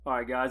All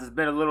right, guys, it's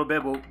been a little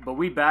bit, but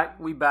we back.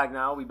 We back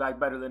now. We back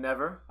better than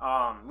ever.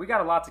 We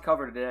got a lot to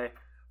cover today.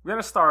 We're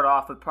going to start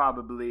off with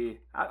probably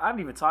 – I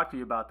haven't even talked to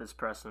you about this,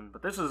 Preston,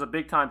 but this is a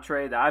big-time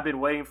trade that I've been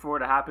waiting for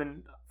to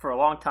happen for a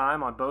long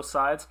time on both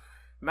sides.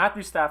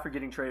 Matthew Stafford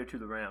getting traded to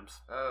the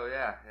Rams. Oh,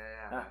 yeah.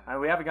 And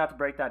we haven't got to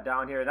break that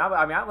down here. And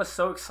I was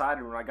so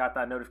excited when I got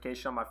that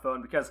notification on my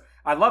phone because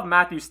I love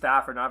Matthew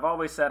Stafford. And I've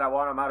always said I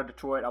want him out of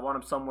Detroit. I want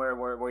him somewhere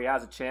where he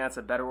has a chance,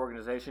 a better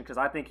organization, because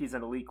I think he's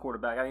an elite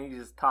quarterback. I think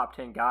he's a top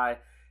 10 guy.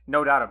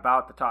 No doubt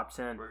about the top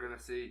 10. We're going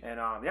to see. And,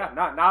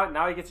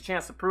 now he gets a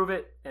chance to prove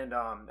it. And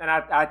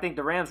I think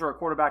the Rams were a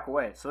quarterback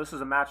away. So this is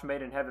a match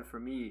made in heaven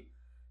for me.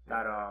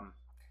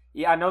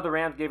 I know the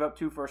Rams gave up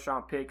 2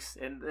 first-round picks.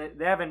 And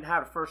they haven't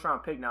had a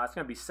first-round pick now. It's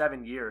going to be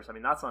 7 years. I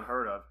mean, that's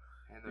unheard of.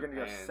 And they're going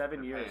to go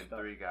 7 years.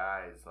 Paying 3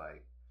 guys,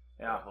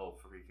 the whole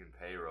freaking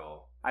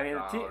payroll. I mean,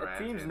 the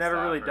team's never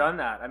really done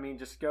that. I mean,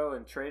 just go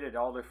and traded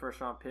all their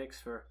first-round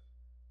picks for –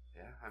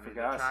 yeah, I mean,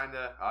 they're trying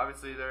to –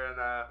 obviously, they're in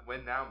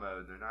win-now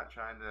mode. They're not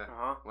trying to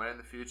win in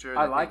the future.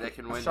 I like they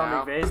can it. win Sean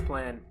now. McVay's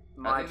playing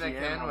I think they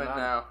can win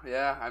now.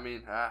 Yeah, I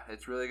mean,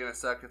 it's really going to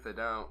suck if they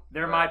don't.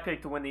 They're my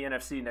pick to win the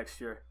NFC next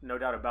year, no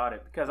doubt about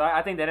it, because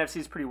I think the NFC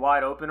is pretty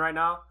wide open right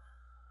now.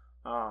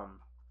 I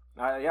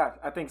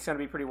think it's going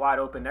to be pretty wide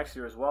open next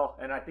year as well,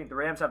 and I think the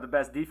Rams have the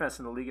best defense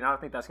in the league, and I don't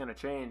think that's going to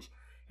change.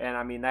 And,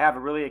 I mean, they have a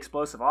really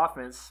explosive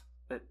offense.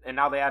 And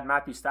now they add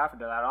Matthew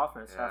Stafford to that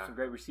offense. Yeah. Have some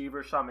great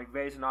receivers. Sean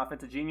McVay's an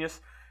offensive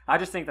genius. I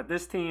just think that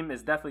this team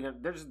is definitely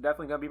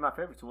going to be my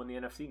favorite to win the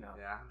NFC now.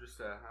 Yeah,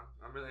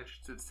 I'm really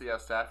interested to see how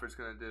Stafford's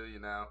going to do. You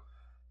know,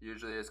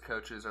 usually his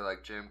coaches are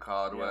like Jim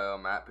Caldwell,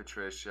 Matt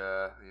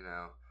Patricia. You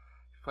know,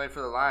 he played for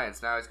the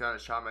Lions. Now he's going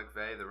to Sean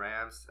McVay, the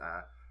Rams.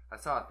 I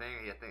saw a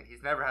thing. I think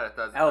he's never had a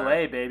 1,000.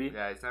 LA, baby.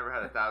 Yeah, he's never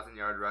had a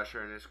 1,000-yard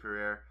rusher in his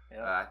career.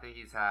 Yeah. I think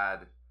he's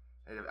had.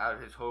 Out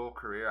of his whole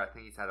career, I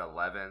think he's had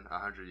 11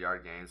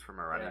 100-yard games from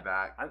a running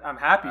back. I'm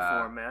happy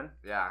for him, man.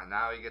 Yeah,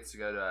 now he gets to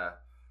go to,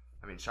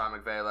 Sean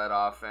McVay-led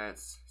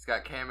offense. He's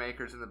got Cam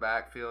Akers in the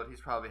backfield. He's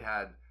probably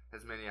had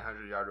as many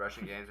 100-yard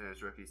rushing games in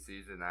his rookie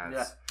season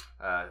as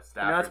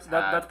Stafford's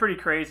had. That's pretty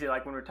crazy.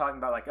 Like when we're talking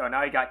about,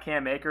 now you got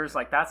Cam Akers.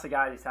 Like that's the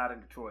guy he's had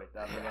in Detroit.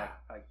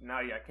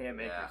 Now you got Cam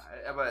Akers.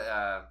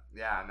 But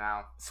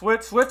now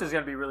Swift is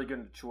going to be really good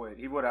in Detroit.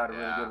 He would have had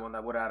a really good one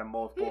that would have had a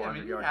multiple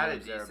 100-yard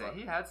games there.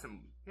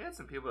 He had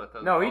some people that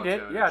throw No, the he ball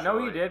did. to Yeah, in no,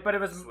 Detroit. he did. But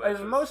it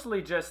was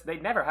mostly just they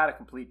never had a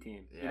complete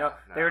team. Yeah,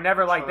 they were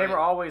never Detroit, they were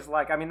always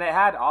they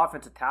had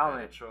offensive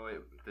talent.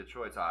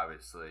 Detroit's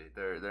obviously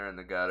they're in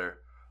the gutter.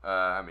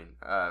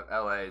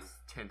 LA's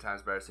 10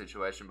 times better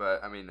situation,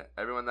 but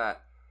everyone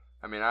that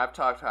I've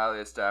talked highly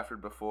of Stafford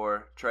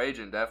before.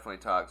 Trajan definitely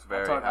talks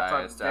very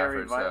highly of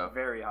Stafford.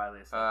 Very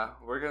highly of Stafford.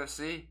 We're gonna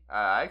see.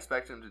 I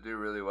expect him to do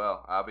really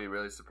well. I'll be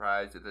really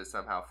surprised if this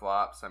somehow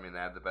flops. They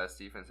have the best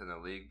defense in the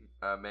league,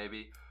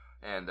 maybe.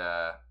 And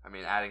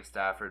adding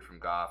Stafford from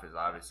Goff is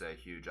obviously a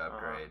huge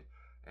upgrade.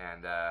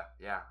 And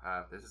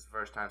this is the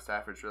first time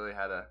Stafford's really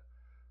had a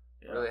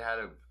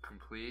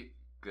complete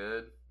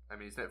good.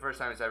 It's the first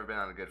time he's ever been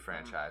on a good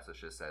franchise. Let's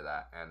just say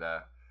that. And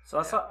so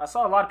I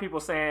saw a lot of people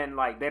saying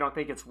they don't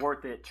think it's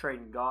worth it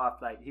trading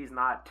Goff. He's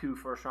not 2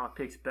 first-round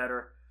picks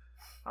better.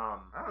 I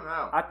don't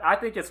know. I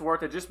think it's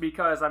worth it just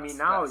because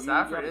now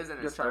Stafford is in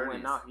his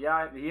 30s. Now.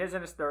 Yeah, he is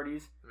in his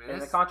 30s,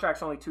 and the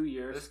contract's only 2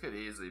 years. This could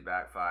easily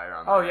backfire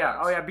on. Oh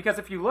yeah. Because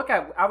if you look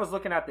at, I was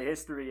looking at the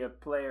history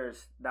of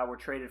players that were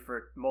traded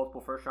for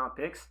multiple first-round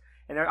picks,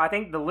 and I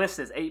think the list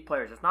is 8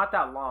 players. It's not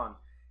that long.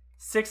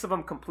 6 of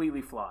them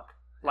completely flopped.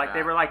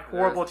 They were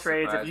horrible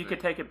trades. If you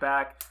could take it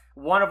back.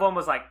 One of them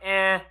was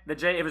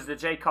it was the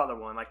Jay Cutler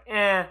one.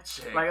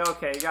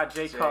 Okay, you got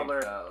Jay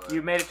Cutler.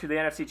 You made it to the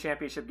NFC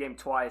Championship game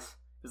twice.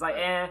 It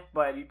was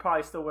but you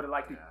probably still would have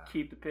liked to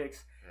keep the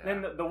picks. Yeah.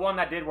 Then the one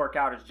that did work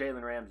out is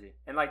Jalen Ramsey.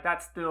 And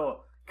that's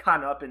still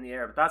kind of up in the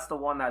air, but that's the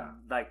one that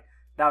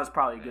that was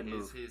probably a good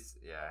move.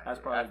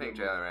 I think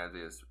Jalen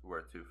Ramsey is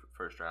worth 2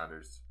 first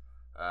rounders.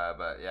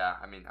 But yeah,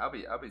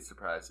 I'll be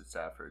surprised at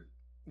Stafford.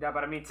 Yeah,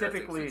 but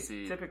typically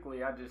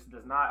I just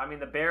does not.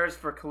 The Bears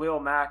for Khalil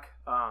Mack.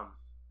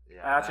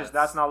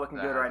 That's not looking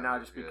good right now,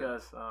 just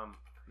because.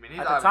 He's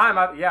at the time,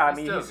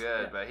 he's still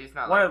good, but he's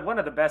not one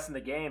of the best in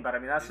the game. But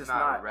that's just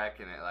not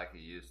wrecking it like he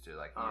used to. He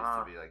used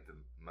to be the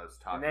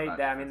most talked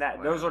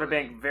about. Those would have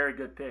been very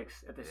good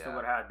picks if they still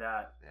would have had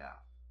that. Yeah,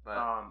 but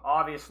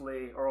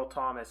obviously Earl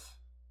Thomas,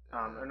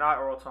 or not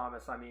Earl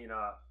Thomas.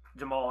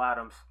 Jamal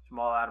Adams.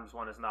 Jamal Adams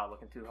one is not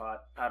looking too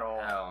hot at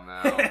all. Hell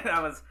no.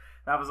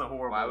 that was a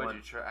horrible one. Why would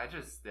you try?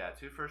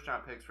 2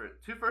 first-round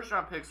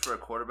picks for a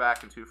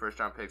quarterback and 2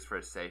 first-round picks for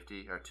a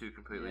safety are 2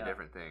 completely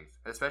different things.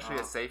 Especially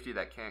a safety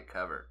that can't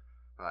cover.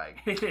 I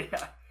don't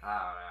know.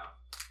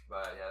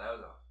 But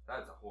that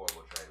was a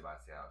horrible trade by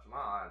Seattle.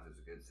 Jamal Adams is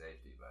a good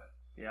safety, but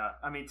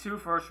 2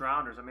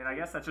 first-rounders. I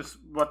guess that's just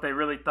what they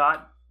really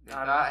thought.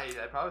 I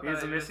probably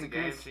thought he was a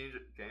game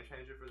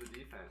changer for the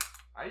defense.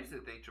 I used to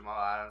think Jamal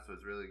Adams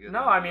was really good.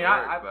 No,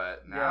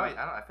 but now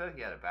I feel like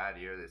he had a bad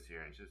year this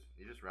year, and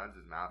he just runs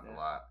his mouth a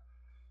lot.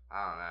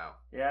 I don't know.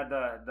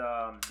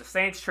 Yeah, the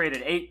Saints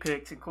traded 8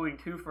 picks, including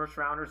 2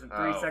 first-rounders and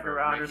 3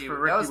 second-rounders for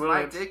Ricky Williams. That was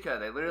Williams. Mike Ditka.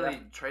 They literally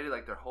traded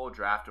like their whole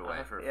draft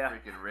away for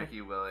freaking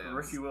Ricky Williams.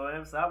 Ricky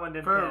Williams. That one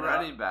didn't for a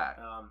running back.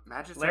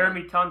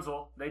 Laramie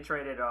Tunsil. They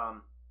traded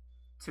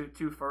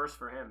two firsts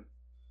for him.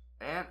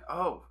 And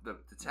the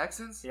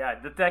Texans. Yeah,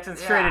 the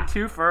Texans traded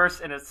 2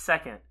 firsts and a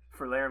second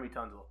for Laramie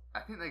Tunsil. I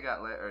think they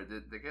got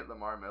did they get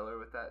Lamar Miller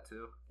with that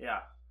too? Yeah,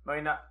 I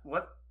mean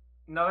what?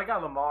 No, they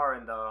got Lamar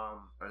and Or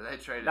they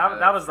traded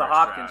that was the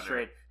Hopkins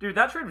trade. Dude,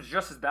 that trade was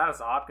just as bad as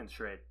the Hopkins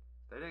trade.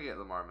 They didn't get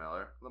Lamar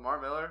Miller. Lamar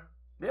Miller?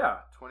 Yeah.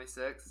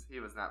 26? He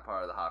was not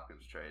part of the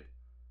Hopkins trade.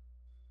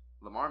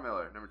 Lamar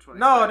Miller, number 26.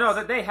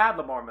 No, they had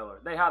Lamar Miller.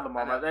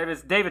 Miller.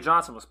 David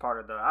Johnson was part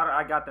of the...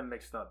 I got them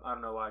mixed up. I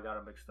don't know why I got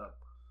them mixed up.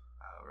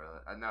 Oh, really?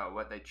 I know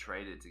what they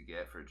traded to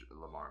get for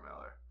Lamar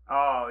Miller.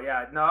 Oh,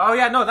 yeah.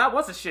 No, that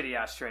was a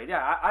shitty-ass trade.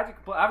 Yeah,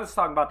 I was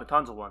talking about the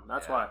Tunsil one.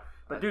 That's why.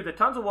 But, dude, the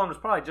Tunsil one was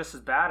probably just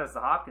as bad as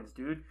the Hopkins,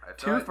 dude.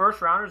 2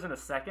 first-rounders and a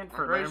second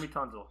for Laramie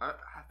Tunsil. I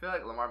feel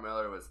like Lamar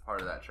Miller was part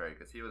of that trade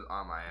because he was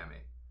on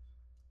Miami.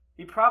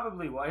 He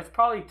probably was. It's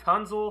probably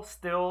Tunsil,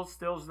 Stills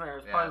there.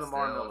 It's probably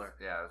Lamar Miller.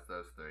 Yeah, it was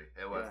those 3.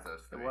 It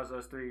was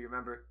those 3. You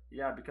remember?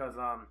 Yeah, because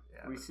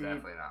we see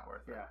definitely not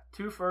worth it. Yeah,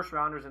 2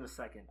 first-rounders and a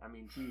second. I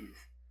mean, jeez.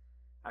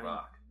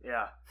 Fuck.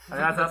 Yeah. I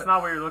mean, that's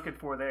not what you're looking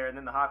for there. And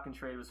then the Hopkins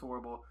trade was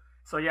horrible.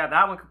 So, yeah,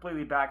 that one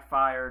completely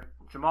backfired.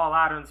 Jamal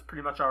Adams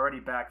pretty much already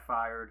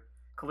backfired.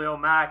 Khalil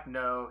Mack,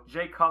 no.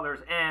 Jay Cutler's,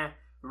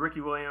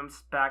 Ricky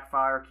Williams,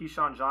 backfire.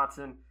 Keyshawn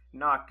Johnson,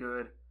 not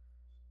good.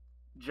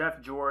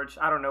 Jeff George,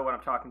 I don't know what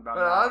I'm talking about.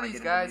 But a lot of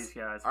these guys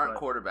aren't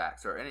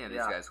quarterbacks, or any of these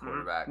guys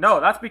quarterbacks. No,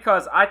 that's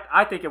because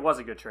I think it was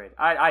a good trade.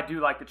 I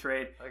do like the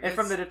trade. And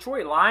from the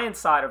Detroit Lions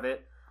side of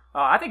it,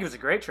 I think it was a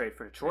great trade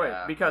for Detroit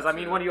because, I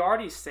mean, when you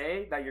already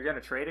say that you're going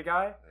to trade a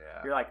guy,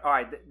 you're like, all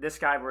right, this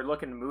guy, we're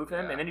looking to move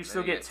him, and then you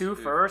still get 2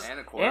 firsts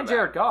and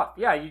Jared Goff.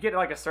 Yeah, you get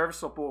like a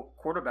serviceable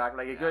quarterback.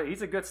 Like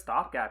he's a good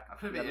stopgap. I'm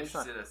going to be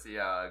interested to see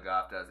how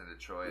Goff does in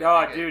Detroit.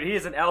 Oh, dude,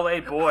 he's an L.A.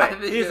 boy.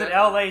 He's an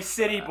L.A.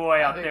 city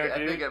boy out there,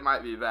 dude. I think it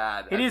might be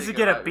bad. He needs to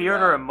get a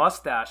beard or a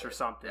mustache or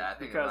something. Yeah, I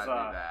think it might be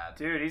bad.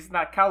 Dude, he's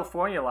not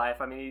California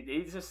life. I mean,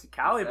 he's just a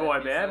Cali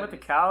boy, man. With the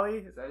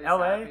Cali,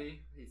 L.A.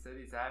 He said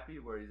he's happy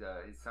where he's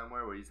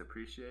somewhere where he's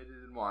appreciated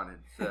and wanted.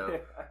 So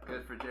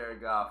good for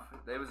Jared Goff.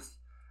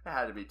 It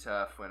had to be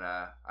tough when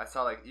I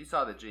saw you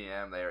saw the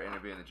GM. They were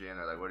interviewing the GM.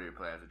 They're like, "What are your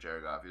plans with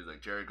Jared Goff?" He was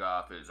like, "Jared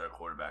Goff is our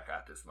quarterback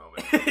at this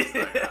moment."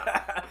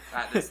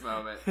 At this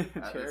moment,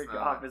 Jared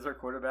Goff is our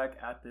quarterback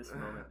at this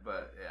moment.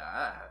 But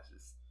yeah,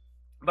 just.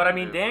 But I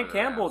mean, Dan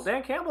Campbell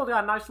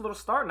got a nice little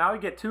start. Now he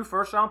get 2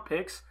 first-round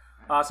picks,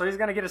 so he's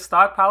gonna get a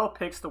stockpile of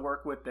picks to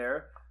work with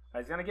there.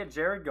 He's going to get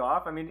Jared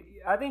Goff. I mean,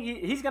 I think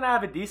he's going to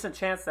have a decent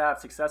chance to have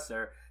success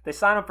there. They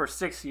signed him for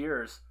 6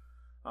 years.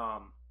 I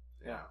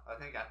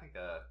think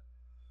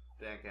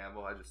Dan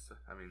Campbell. I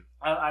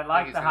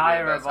like the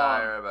hire of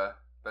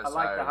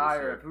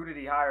receiver. who did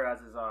he hire as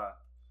his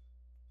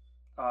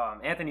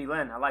Anthony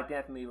Lynn. I liked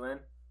Anthony Lynn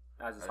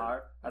as his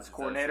hire as a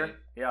coordinator. OC?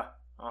 Yeah.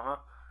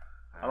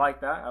 I like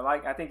that.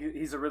 I think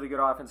he's a really good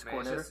offensive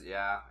coordinator.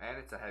 And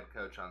it's a head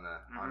coach on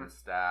his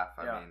staff.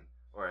 I mean.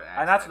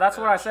 And that's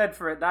what I said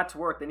for that to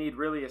work. They need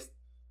really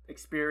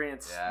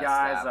experienced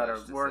guys that are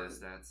work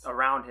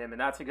around him,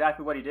 and that's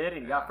exactly what he did.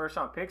 And he got first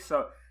round picks,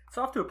 so it's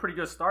off to a pretty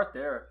good start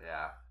there.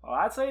 Yeah,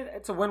 I'd say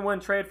it's a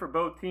win-win trade for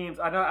both teams.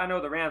 I know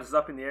the Rams is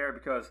up in the air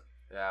because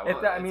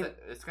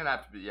it's gonna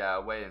have to be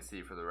wait and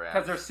see for the Rams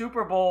because their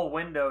Super Bowl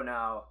window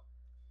now.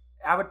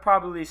 I would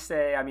probably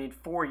say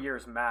 4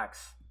 years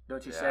max.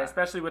 Don't you say?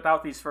 Especially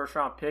without these first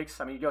round picks.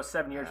 I mean, you go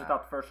 7 years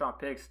without the first round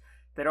picks.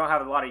 They don't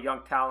have a lot of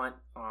young talent.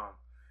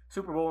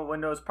 Super Bowl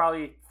window is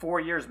probably 4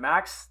 years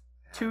max.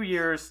 2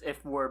 years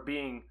if we're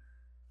being.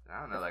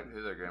 I don't know,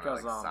 who they're going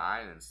to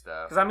sign and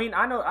stuff. Because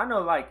I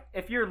know,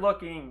 if you're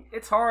looking,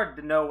 it's hard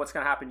to know what's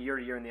going to happen year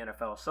to year in the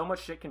NFL. So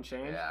much shit can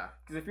change. Yeah.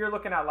 Because if you're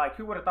looking at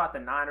who would have thought the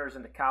Niners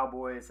and the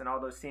Cowboys and all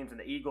those teams and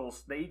the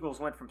Eagles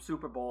went from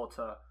Super Bowl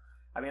to,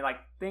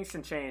 things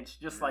can change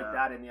just like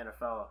that in the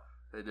NFL.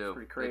 They do. It's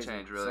pretty crazy. They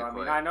change really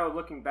quick. I know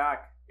looking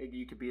back,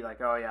 you could be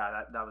like, oh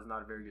yeah, that was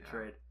not a very good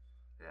trade.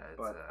 Yeah,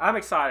 but I'm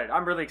excited.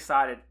 I'm really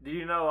excited. Do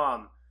you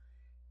know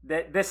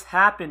that this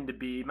happened to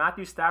be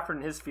Matthew Stafford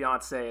and his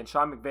fiance and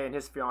Sean McVay and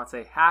his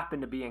fiance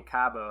happened to be in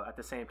Cabo at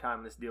the same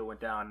time this deal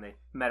went down. And they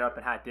met up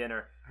and had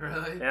dinner.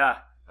 Really? Yeah.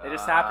 It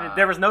just happened.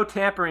 There was no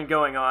tampering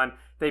going on.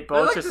 They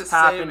both just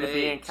happened to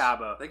be in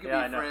Cabo. They could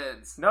be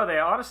friends. No, they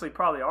honestly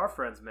probably are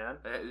friends, man.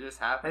 It just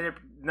happened.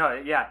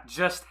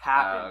 Just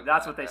happened.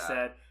 That's what they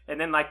said. And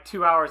then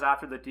 2 hours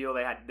after the deal,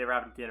 they were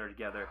having dinner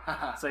together.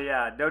 So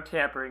no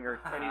tampering or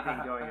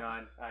anything going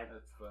on.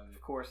 That's funny.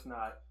 Of course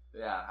not.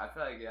 Yeah, I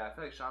feel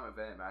like Sean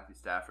McVay and Matthew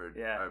Stafford.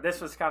 Yeah,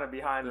 this was kind of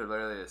behind. They're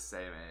literally the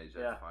same age.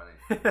 That's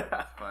funny.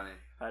 That's funny.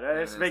 I know,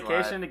 it's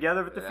vacation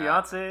together with the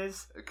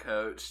fiancés. A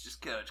coach,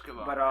 just coach, come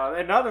on. But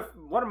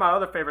one of my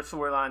other favorite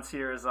storylines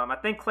here is I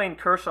think Clayton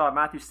Kershaw and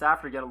Matthew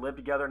Stafford are going to live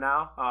together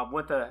now.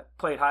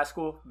 Played high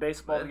school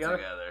baseball together.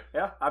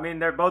 Yeah,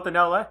 they're both in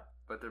LA.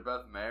 but they're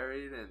both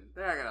married, and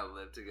they're not going to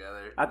live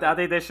together. I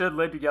think they should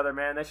live together,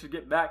 man. They should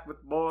get back with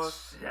the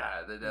boys.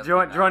 Yeah, they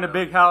definitely join a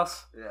big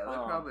house. Yeah, they're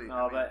probably...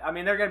 but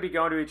they're going to be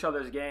going to each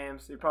other's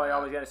games. You're probably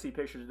always going to see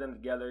pictures of them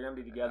together. They're going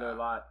to be together a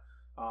lot.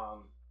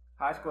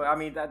 High school,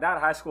 that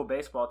high school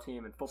baseball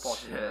team and football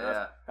team,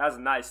 that was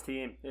a nice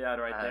team. Yeah,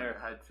 there.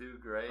 Had two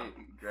great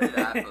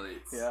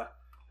athletes. Yeah.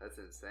 That's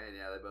insane.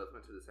 Yeah, they both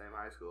went to the same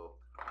high school.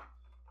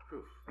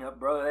 Whew. Yep,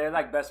 brother, they were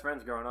like best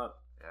friends growing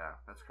up. Yeah,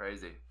 that's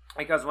crazy.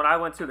 Because when I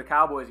went to the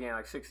Cowboys game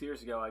like 6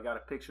 years ago, I got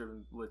a picture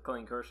with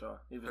Clayton Kershaw.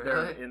 He was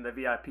there in the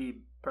VIP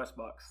press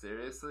box.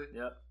 Seriously?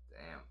 Yep.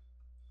 Damn.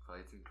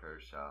 Clayton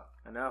Kershaw.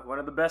 I know. One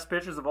of the best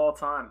pitchers of all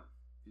time.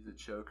 He's a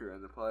choker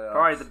in the playoffs.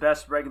 Probably the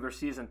best regular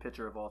season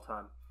pitcher of all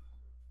time.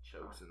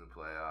 Chokes in the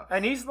playoffs.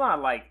 And he's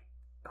not, like,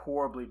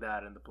 horribly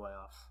bad in the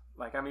playoffs.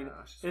 Like, I mean,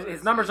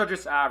 his numbers are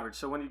just average.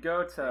 So when you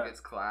go to... He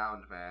gets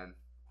clowned, man.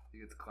 He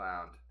gets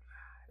clowned.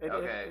 It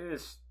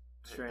is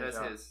strange.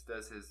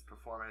 Does his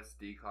performance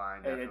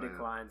decline? It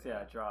declines,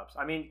 it drops.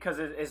 I mean, because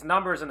his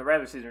numbers in the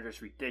regular season are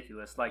just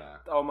ridiculous. Like,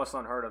 almost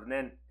unheard of. And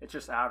then it's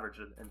just average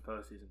in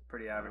postseason.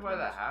 Pretty average. Why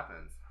that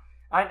happens?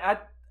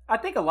 I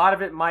think a lot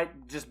of it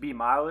might just be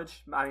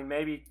mileage. I mean,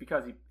 maybe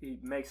because he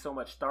makes so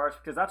much starts.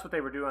 Because that's what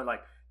they were doing,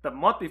 like, the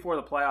month before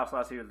the playoffs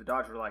last year, the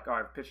Dodgers were like, all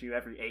right, we're pitching you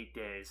every 8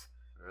 days.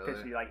 Really?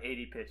 Pitching you like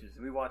 80 pitches.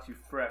 And we want you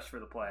fresh for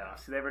the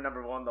playoffs. So they were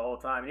number one the whole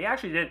time. And he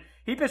actually did.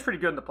 He pitched pretty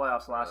good in the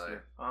playoffs last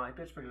year. He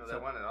pitched pretty good. They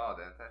won it all,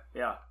 didn't they?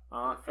 Yeah.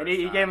 And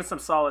he gave him some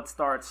solid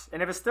starts.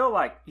 And if it's still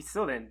like, he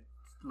still didn't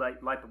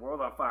light the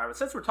world on fire. But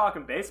since we're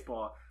talking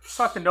baseball, let's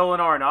talk the Nolan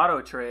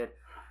Arenado trade.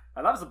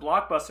 That was a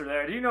blockbuster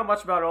there. Do you know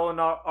much about Nolan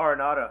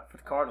Arenado for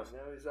the Cardinals?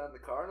 No, he's on the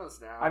Cardinals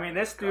now. I mean,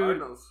 this dude.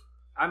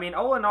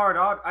 Nolan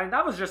Arenado.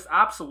 That was just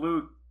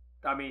absolute.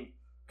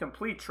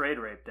 Complete trade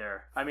rape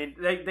there. I mean,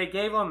 they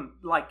gave him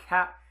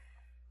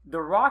the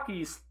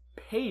Rockies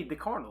paid the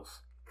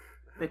Cardinals.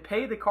 They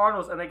paid the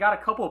Cardinals, and they got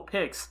a couple of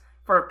picks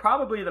for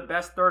probably the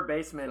best third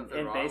baseman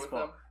in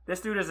baseball. This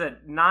dude is a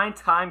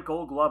 9-time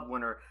Gold Glove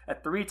winner, a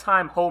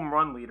 3-time home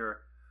run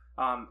leader,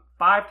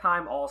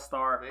 5-time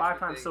All-Star,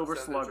 5-time Silver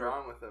Slugger.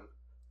 Wrong with him?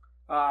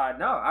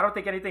 No, I don't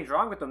think anything's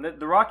wrong with them.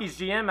 The Rockies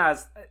GM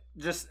has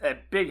just a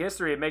big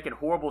history of making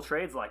horrible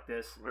trades like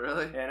this.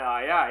 Really? And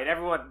and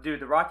everyone,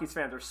 dude, the Rockies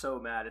fans are so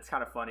mad. It's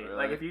kind of funny. Really?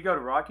 Like, if you go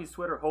to Rockies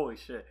Twitter, holy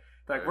shit.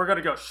 They're like, we're going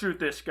to go shoot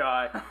this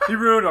guy. He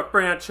ruined our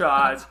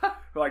franchise.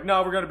 We're like,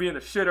 no, we're going to be in the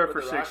shitter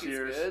for 6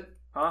 years. Good?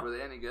 Huh? Were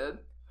they any good?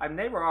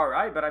 They were all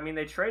right, but,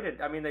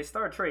 they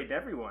started trading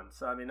everyone.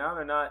 So, now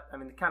they're not, they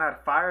kind of had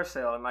a fire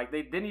sale, and,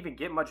 they didn't even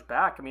get much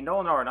back.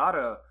 Nolan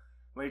Arenado,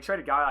 when he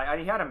traded a guy,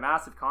 he had a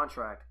massive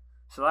contract.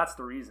 So that's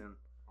the reason.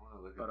 I want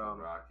to look at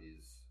the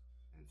Rockies'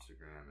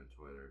 Instagram and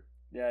Twitter.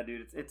 Yeah,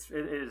 dude, it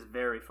is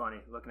very funny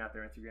looking at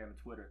their Instagram and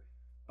Twitter.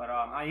 But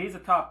he's a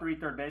top 3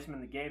 third baseman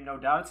in the game, no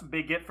doubt. It's a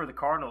big get for the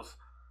Cardinals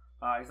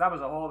because that was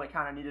a hole they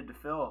kind of needed to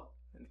fill.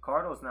 And the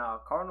Cardinals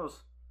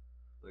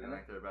looking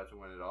like they're about to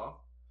win it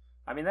all.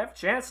 They have a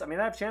chance. They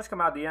have a chance to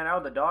come out the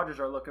NL. The Dodgers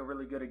are looking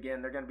really good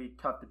again. They're going to be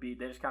tough to beat.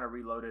 They just kind of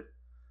reloaded.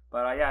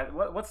 But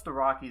what's the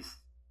Rockies'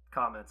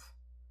 comments?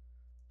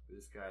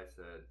 This guy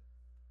said,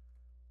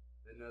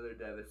 another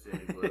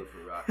devastating blow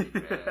for Rocky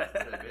fans.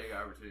 It's a big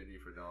opportunity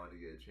for Nolan to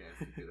get a chance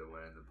to get a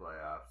win in the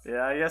playoffs.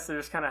 Yeah, I guess they're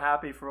just kind of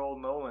happy for old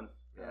Nolan.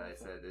 Yeah, they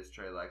said this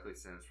trade likely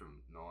stems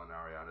from Nolan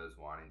Arenado's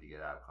wanting to get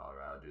out of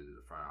Colorado due to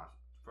the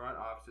front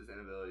office's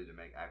inability to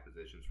make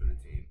acquisitions for the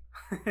team.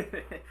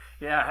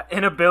 Yeah,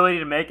 inability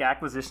to make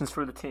acquisitions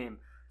for the team.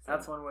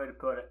 That's one way to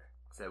put it.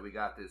 Said, we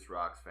got this,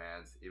 Rocks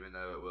fans, even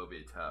though it will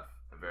be tough.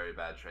 A very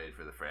bad trade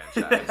for the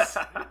franchise.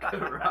 The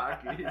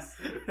Rockies.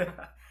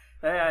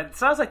 Yeah, it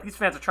sounds like these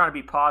fans are trying to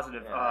be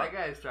positive. Yeah, that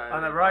guy's trying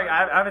on to the right.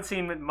 I haven't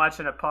seen much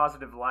in a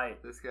positive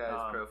light. This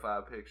guy's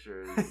profile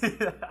picture is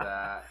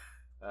that.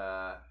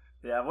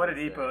 What did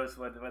he post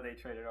when they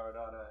traded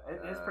Arenado?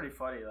 It's pretty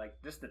funny. Like,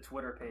 just the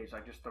Twitter page,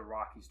 like just the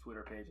Rockies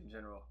Twitter page in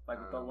general. Like,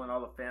 when all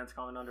the fans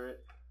comment under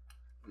it.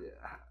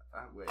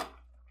 Yeah. Wait.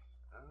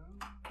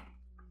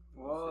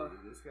 Well,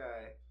 this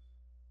guy.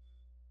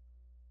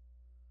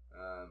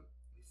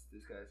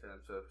 This guy said,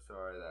 I'm so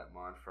sorry that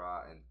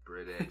Monfort and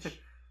British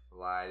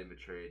lied and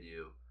betrayed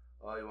you.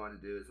 All you want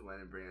to do is win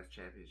and bring us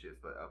championships,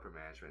 but upper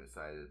management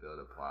decided to build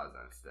a plaza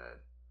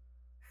instead.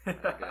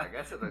 I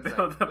guess it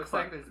looks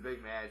like there's a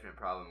big management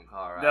problem in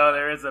Colorado. No,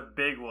 there is a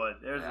big one.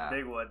 There's a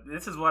big one.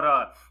 This is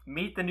what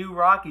Meet the New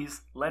Rockies,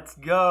 let's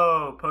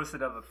go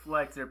posted of a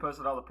flex. They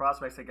posted all the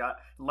prospects they got.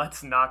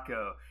 Let's not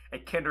go. A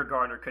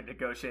kindergartner could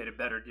negotiate a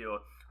better deal.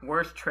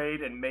 Worst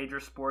trade in major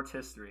sports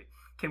history.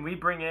 Can we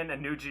bring in a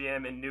new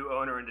GM and new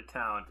owner into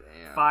town?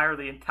 Damn. Fire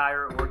the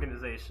entire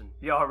organization.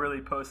 Y'all really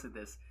posted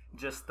this.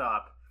 Just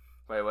stop.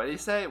 Wait, what did he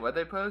say? What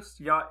did they post?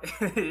 Y'all,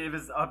 it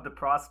was of the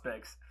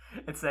prospects.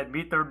 It said,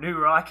 meet the new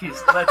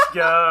Rockies. Let's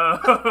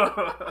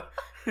go.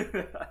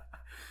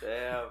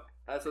 Damn.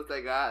 That's what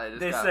they got.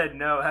 They said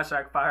no.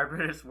 Hashtag fire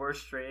British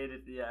worst trade.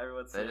 Yeah,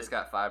 everyone said. They just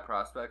got 5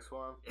 prospects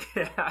for him?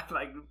 Yeah,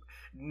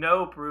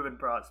 no proven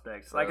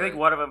prospects. Really? I think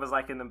one of them was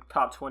in the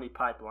top 20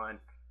 pipeline.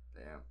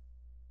 Damn.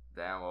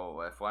 damn,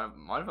 well, if one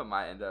of them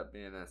might end up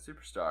being a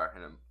superstar,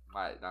 and it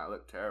might not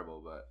look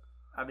terrible, but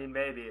I mean,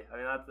 maybe. I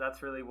mean,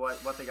 that's really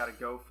what they got to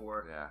go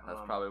for. Yeah,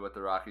 that's probably what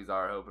the Rockies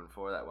are hoping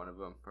for, that one of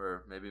them,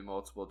 or maybe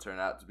multiple, turn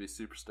out to be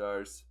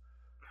superstars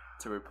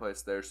to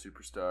replace their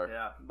superstar.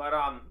 Yeah, but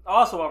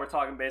also while we're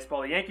talking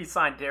baseball, the Yankees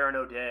signed Darren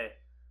O'Day.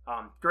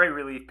 Great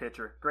relief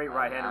pitcher. Great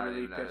right-handed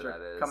relief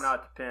pitcher. Coming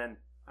out at the pen.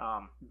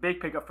 Big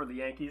pickup for the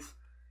Yankees.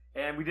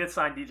 And we did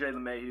sign DJ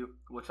LeMahieu,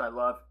 which I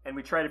love. And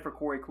we traded for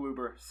Corey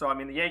Kluber. So, I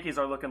mean, the Yankees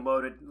are looking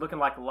loaded, looking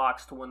like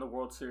locks to win the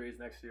World Series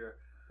next year.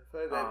 I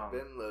feel like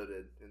they've been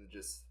loaded and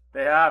just...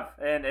 They have.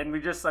 And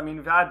we just, I mean,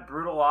 we've had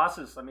brutal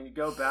losses. I mean, you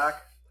go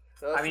back.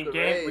 I mean,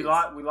 we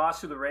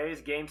lost to the Rays,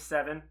 Game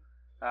 7.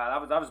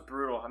 That was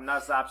brutal. I mean,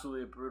 that's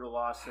absolutely a brutal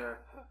loss there.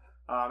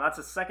 That's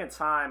the second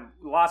time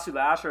we lost to the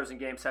Astros in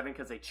Game 7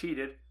 because they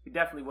cheated. We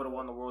definitely would have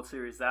won the World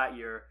Series that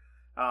year.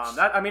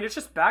 It's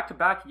just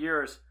back-to-back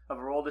years of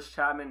Aroldis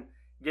Chapman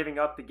giving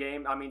up the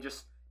game. I mean,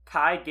 just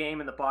tied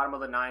game in the bottom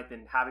of the ninth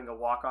and having a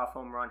walk-off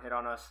home run hit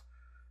on us.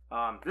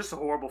 Just a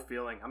horrible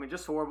feeling. I mean,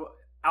 just horrible.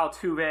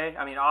 Altuve,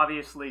 I mean,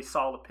 obviously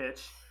saw the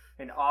pitch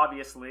and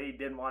obviously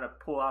didn't want to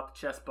pull out the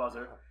chest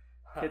buzzer.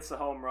 Hits the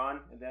home run.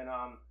 And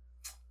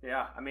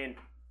then,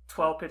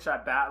 12 pitch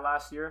at bat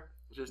last year.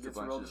 Just a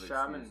bunch of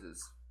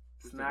excuses.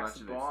 Smacks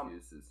the bomb.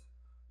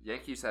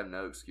 Yankees have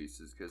no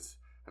excuses because,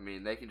 I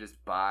mean, they can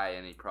just buy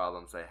any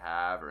problems they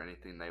have or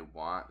anything they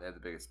want. They have the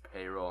biggest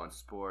payroll in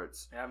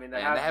sports. Yeah, I mean,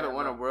 they haven't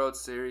won a World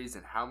Series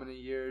in how many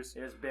years?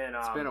 It's been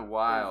a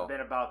while. It's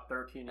been about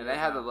 13 years. And they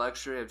have the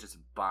luxury of just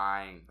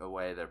buying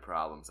away their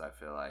problems, I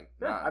feel like.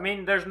 Yeah, I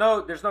mean, there's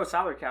no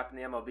salary cap in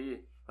the MLB.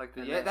 Like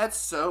that's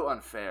so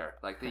unfair.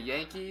 Like the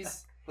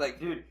Yankees,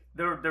 like dude,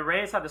 the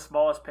Rays had the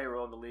smallest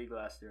payroll in the league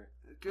last year.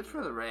 Good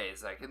for the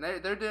Rays, like, and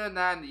they're doing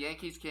that, and the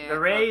Yankees can't. The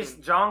Rays,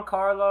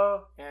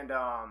 Giancarlo, and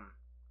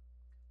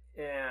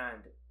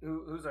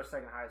who's our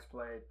second highest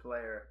paid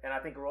player? And I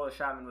think Aroldis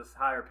Chapman was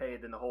higher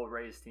paid than the whole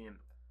Rays team.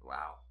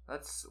 Wow,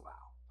 that's wow.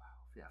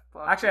 Yeah,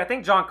 actually, I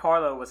think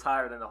Giancarlo was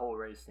higher than the whole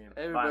Rays team.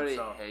 Everybody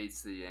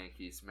hates the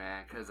Yankees,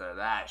 man, because of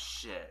that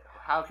shit.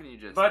 How can you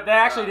just? But they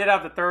actually did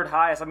have the third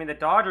highest. I mean, the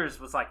Dodgers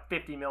was like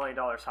 $50 million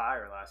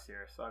higher last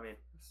year. So I mean,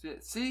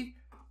 see.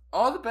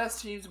 All the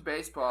best teams in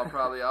baseball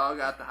probably all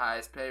got the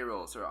highest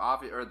payrolls,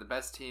 or the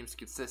best teams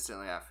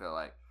consistently. I feel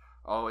like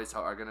always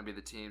are going to be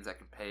the teams that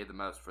can pay the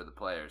most for the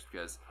players,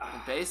 because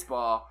in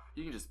baseball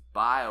you can just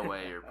buy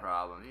away your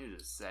problem. You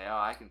just say, "Oh,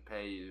 I can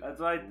pay you." That's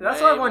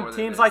why when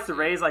teams like the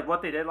Rays, like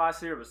what they did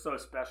last year, was so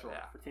special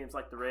for teams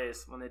like the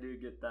Rays when they do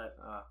get that.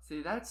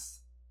 See,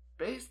 that's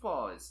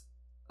baseball is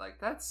like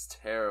that's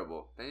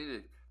terrible.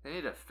 They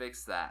need to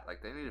fix that.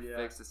 Like, they need to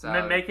fix this out.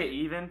 And then make it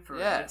even for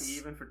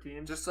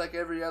teams. Just like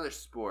every other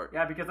sport.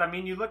 Yeah, because I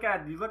mean, you look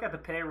at the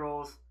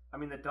payrolls. I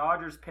mean, the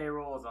Dodgers'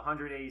 payroll is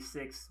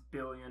 $186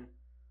 billion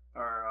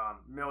or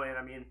million.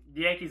 I mean,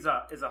 the Yankees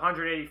is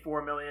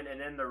 $184 million,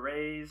 and then the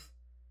Rays,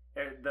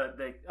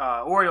 the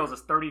Orioles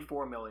is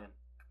 $34 million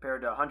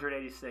compared to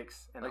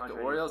 $186 and like the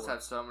Orioles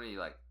have so many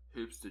like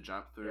hoops to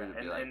jump through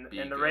to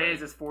and the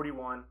Rays is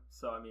 41.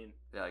 So I mean,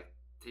 like.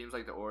 Teams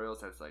like the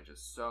Orioles have like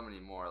just so many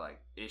more like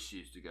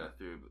issues to go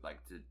through, like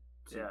to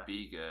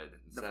be good.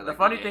 The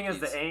funny thing is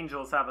the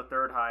Angels have the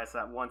third highest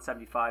at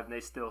 175, and they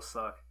still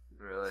suck.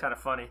 Really, it's kind of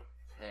funny.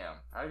 Damn,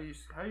 how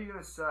are you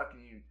gonna suck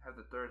and you have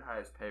the third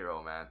highest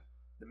payroll, man?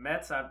 The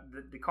Mets have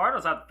the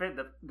Cardinals have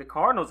the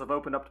Cardinals have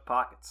opened up the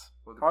pockets.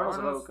 Well, the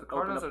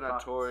Cardinals are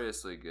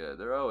notoriously good.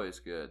 They're always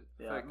good.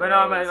 Yeah,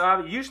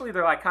 but usually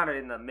they're like kind of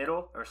in the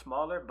middle or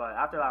smaller. But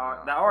after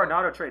that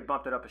Arenado trade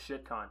bumped it up a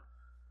shit ton.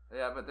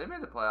 Yeah, but they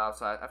made the playoffs.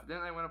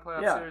 Didn't they win a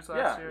playoff series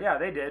last year? Yeah,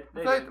 they did.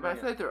 I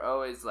feel like they're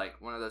always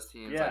like one of those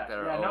teams like that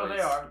are always...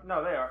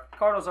 No, they are.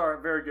 Cardinals are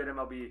a very good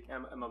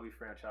MLB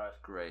franchise.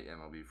 Great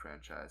MLB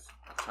franchise.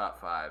 Top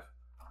 5.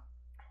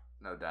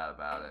 No doubt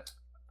about it.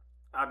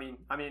 I mean,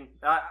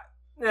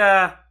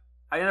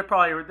 they're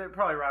probably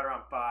right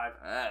around 5.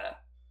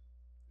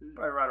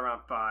 Probably right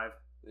around 5.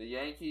 The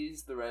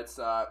Yankees, the Red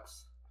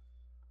Sox.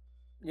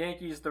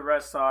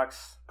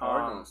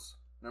 Cardinals,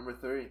 number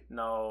 3.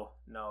 No.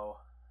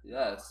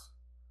 Yes.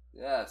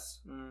 Yes,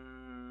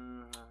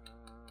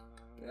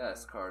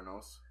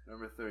 Cardinals.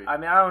 Number 3. I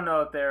mean, I don't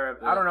know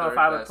if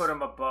I would put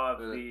them above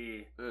They're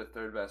the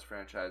third best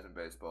franchise in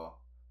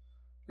baseball.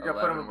 You're gonna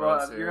put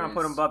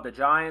them above the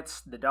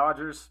Giants, the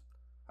Dodgers.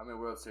 How many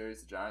World Series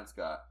the Giants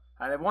got?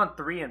 They won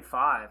 3 and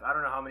 5. I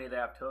don't know how many they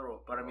have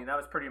total, but I mean that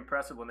was pretty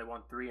impressive when they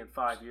won 3 in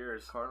 5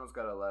 years. Cardinals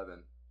got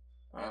 11.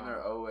 And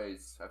they're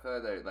always, I feel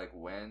like they're like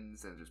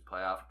wins and just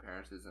playoff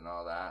appearances and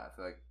all that. I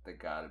feel like they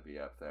gotta be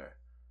up there.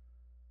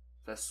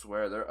 I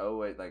swear they're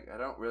always like, I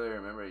don't really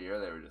remember a year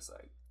they were just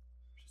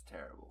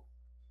terrible.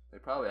 They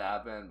probably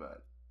have been,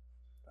 but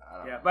I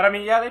don't know. But I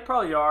mean, they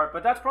probably are.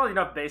 But that's probably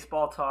enough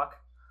baseball talk.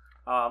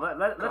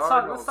 Let's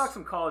talk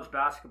some college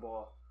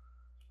basketball.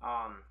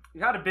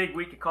 We had a big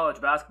week of college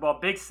basketball,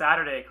 big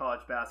Saturday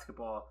college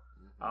basketball.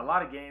 A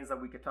lot of games that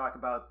we could talk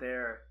about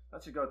there. I'm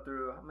gonna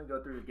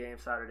go through the game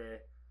Saturday.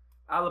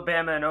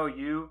 Alabama and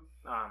OU.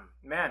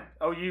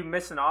 OU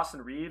missing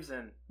Austin Reeves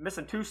and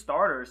missing 2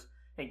 starters.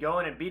 and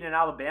going and beating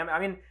Alabama. I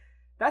mean,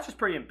 that's just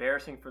pretty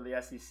embarrassing for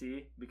the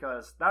SEC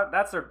because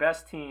that's their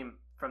best team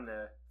from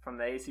the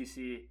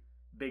ACC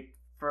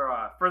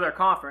for their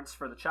conference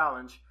for the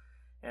challenge,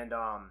 and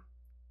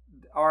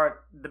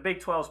the Big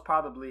 12's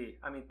probably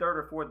third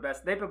or fourth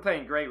best. They've been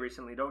playing great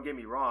recently. Don't get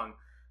me wrong,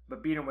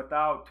 but beat them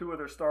without two of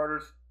their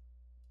starters.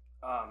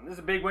 This is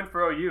a big win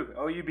for OU.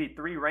 OU beat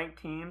 3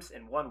 ranked teams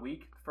in 1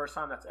 week. First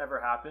time that's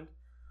ever happened.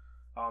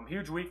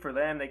 Huge week for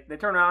them. They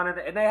turned around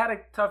and they had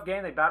a tough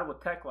game. They battled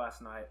with Tech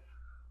last night.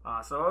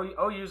 So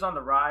OU's on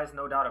the rise,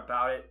 no doubt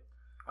about it.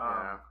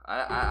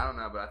 I don't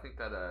know, but I think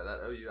that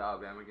OU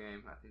Alabama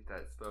game, I think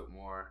that spoke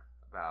more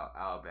about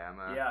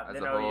Alabama as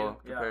a whole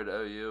compared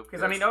to OU.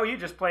 Because OU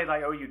just played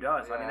like OU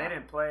does. Yeah. They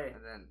didn't play.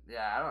 And then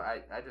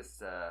I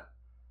just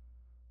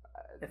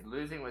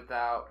losing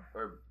without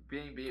or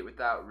being beat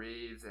without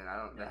Reeves, and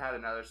they had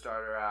another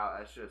starter out.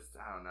 That's just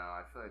I don't know.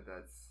 I feel like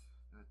that's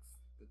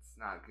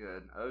not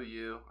good.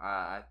 OU,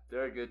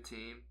 they're a good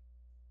team.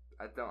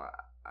 I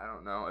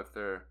don't know if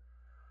they're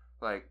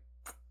like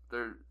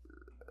they're.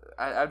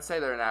 I'd say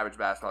they're an average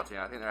basketball team.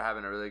 I think they're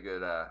having a really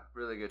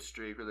good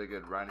streak, really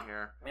good run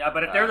here. Yeah,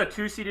 but if they're the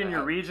 2 seed in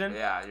your region,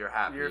 you're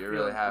happy. You're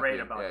really happy. Great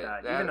about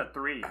that. Even a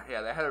 3.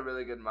 Yeah, they had a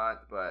really good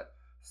month, but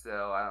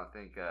still, I don't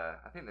think.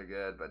 I think they're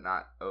good, but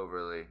not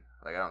overly.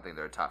 Like I don't think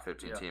they're a top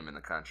 15 team in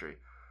the country.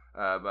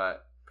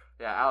 But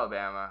yeah,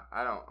 Alabama.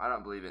 I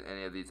don't believe in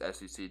any of these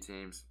SEC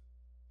teams,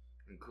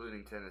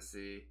 including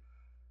Tennessee,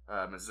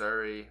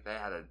 Missouri.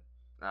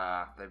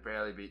 They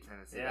barely beat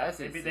Tennessee. Yeah,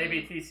 they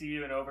beat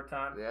TCU in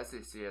overtime. The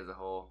SEC as a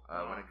whole.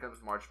 When it comes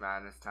to March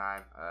Madness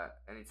time,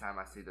 anytime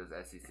I see those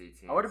SEC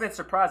teams, I would have been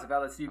surprised if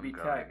LSU beat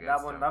Tech.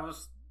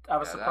 I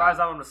was surprised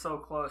that one was so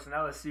close, and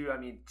LSU,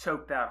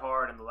 choked that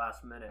hard in the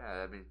last minute.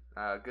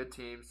 Yeah, good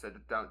teams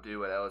that don't do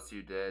what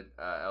LSU did.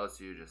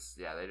 LSU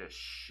they just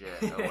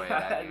shit away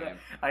that game.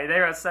 They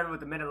were at 7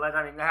 with a minute left.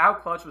 How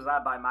clutch was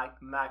that by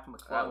Mac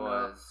McClung? That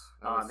was.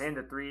 Then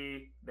the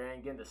 3,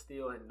 then getting the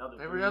steal, and another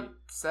 3. They were up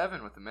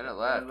 7 with a minute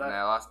left, and they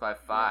lost by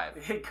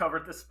 5. He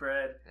covered the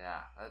spread.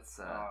 Yeah, that's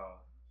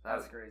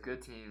crazy.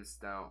 Good teams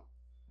don't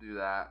do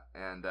that,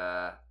 and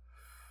I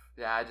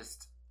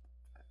just.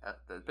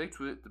 The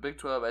Big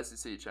 12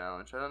 SEC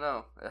Challenge. I don't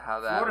know how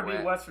that Florida went.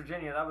 beat West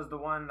Virginia. That was the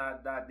one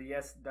that I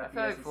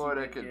feel like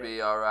Florida could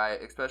be all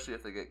right, especially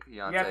if they get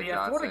Keontae Johnson.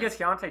 Yeah, if Florida gets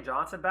Keontae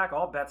Johnson back,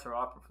 all bets are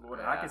off for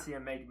Florida. I can see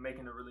him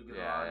making a really good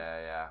run.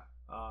 Yeah.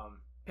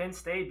 Penn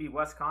State beat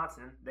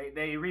Wisconsin. They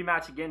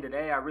rematch again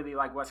today. I really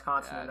like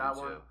Wisconsin in that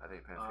one. Too. I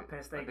think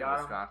Penn State got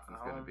them. Wisconsin's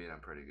going to beat them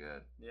pretty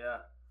good. Yeah.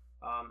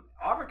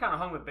 Auburn kind of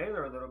hung with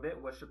Baylor a little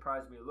bit, which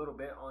surprised me a little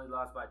bit. Only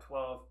lost by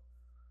 12.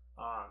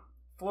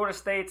 Florida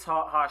State's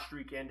hot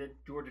streak ended.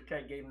 Georgia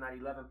Tech gave them that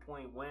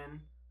 11-point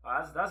win.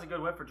 That's a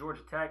good win for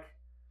Georgia Tech.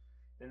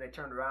 Then they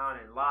turned around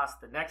and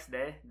lost the next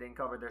day. Didn't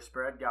cover their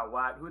spread. Got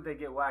whacked. Who did they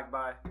get whacked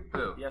by?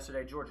 Who?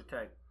 Yesterday, Georgia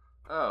Tech.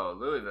 Oh,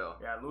 Louisville.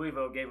 Yeah,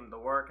 Louisville gave them the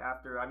work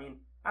after.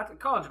 After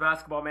college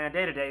basketball, man,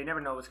 day to day, you never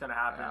know what's going to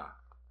happen.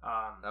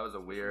 Yeah. That was a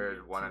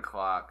weird 1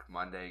 o'clock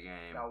Monday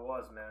game. That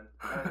was, man.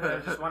 It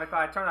was just 1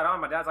 o'clock. I turned that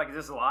on. My dad's like, "Is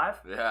this live?"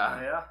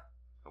 Yeah.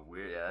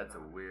 That's a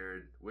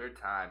weird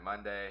time.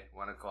 Monday,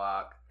 1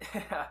 o'clock.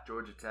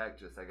 Georgia Tech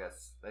I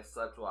guess they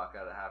slept walk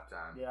out at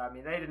halftime. Yeah,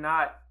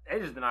 they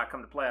just did not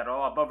come to play at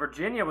all. But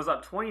Virginia was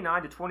up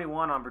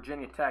 29-21 on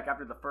Virginia Tech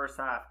after the first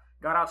half.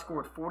 Got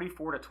outscored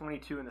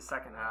 44-22 in the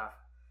second half.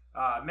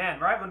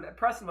 Right when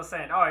Preston was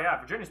saying, "Oh yeah,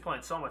 Virginia's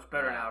playing so much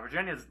better now.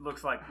 Virginia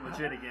looks like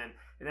legit again."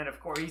 And then of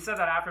course he said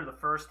that after the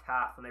first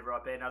half when they were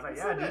up 8. And I was like,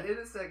 "Yeah, dude." In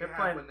the second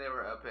half when they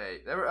were up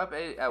 8, they were up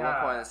 8 at one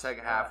point in the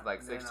second half, with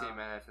like 16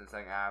 minutes in the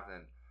second half.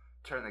 Then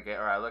turn the game,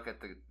 or I look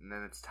at and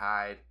then it's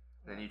tied.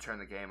 Then you turn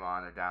the game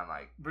on, they're down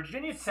like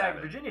Virginia Tech.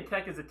 7. Virginia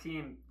Tech is a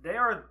team. They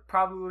are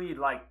probably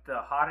like the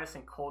hottest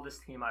and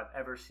coldest team I've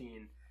ever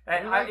seen.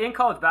 In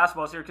college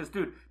basketball here, because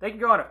dude, they can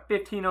go on a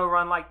 15-0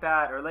 run like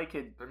that, or they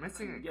could. They're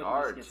missing a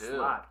guard too.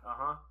 Slapped.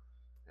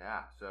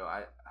 Yeah, so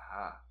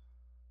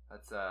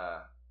that's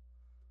that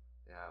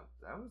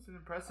was an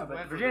impressive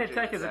win. Virginia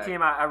Tech is a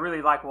team I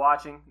really like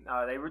watching.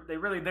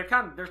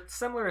 They're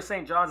similar to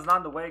St. John's, not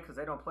in the way because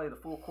they don't play the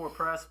full court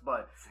press,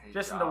 but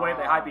in the way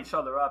they hype each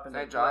other up. And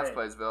St. John's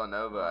plays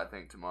Villanova, I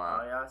think,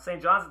 tomorrow. Oh yeah,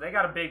 St. John's, they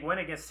got a big win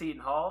against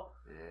Seton Hall.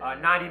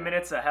 90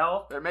 minutes of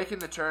hell. They're making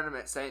the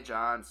tournament. St.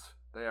 John's.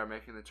 They are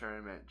making the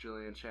tournament.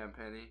 Julian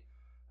Champagny,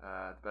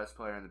 the best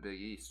player in the Big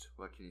East.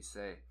 What can you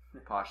say?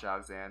 Posh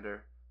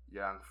Alexander,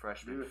 young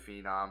freshman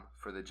phenom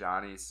for the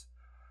Johnnies.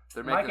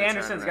 Mike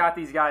Anderson's got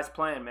these guys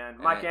playing, man.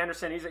 Mike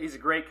Anderson, he's a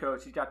great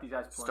coach. He's got these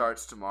guys playing.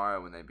 Starts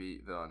tomorrow when they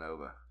beat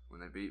Villanova.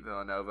 When they beat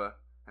Villanova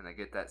and they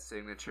get that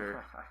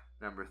signature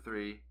number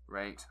 3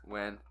 ranked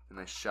win and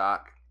they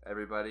shock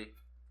everybody.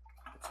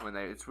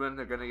 It's when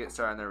they're going to get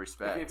started on their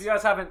respect. If you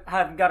guys haven't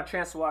got a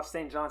chance to watch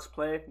St. John's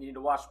play, you need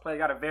to watch the play. They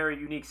got a very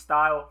unique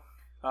style.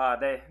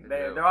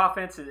 Their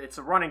offense, it's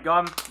a run and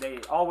gun. They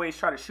always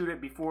try to shoot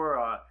it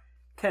before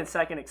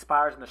 10-second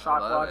expires in the shot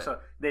clock. So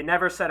they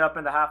never set up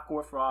in the half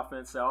court for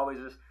offense. They always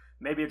just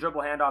maybe a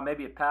dribble handoff,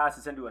 maybe a pass,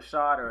 it's into a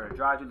shot or a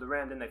drive to the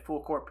rim. Then they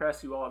full court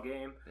press you all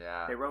game.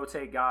 Yeah. They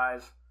rotate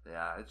guys.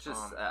 Yeah, it's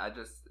just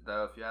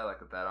though if you had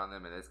like a bet on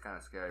them, it is kind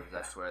of scary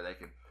because I swear they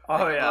can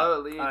blow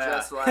a lead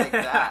just like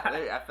that.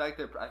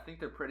 I think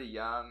they're pretty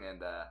young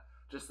and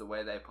just the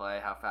way they play,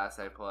 how fast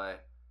they play,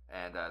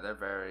 and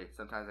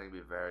sometimes they can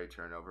be very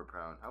turnover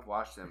prone. I've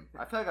watched them.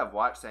 I feel like I've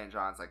watched St.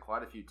 John's like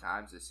quite a few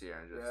times this year,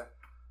 and just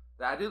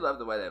I do love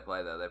the way they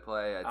play though. They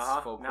play it's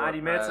full court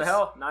 90 minutes press. of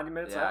hell. 90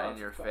 minutes of hell. In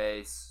your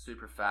face,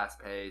 super fast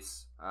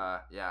pace.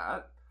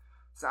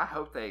 So I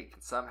hope they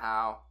can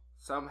somehow,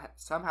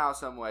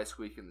 some way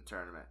squeak in the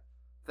tournament.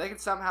 If they can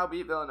somehow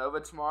beat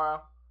Villanova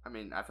tomorrow, I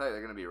mean, I feel like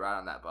they're going to be right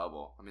on that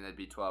bubble. I mean, they'd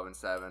be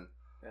 12-7.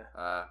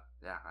 Yeah.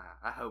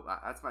 I hope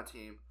that's my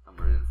team. I'm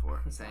rooting for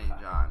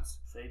St. John's.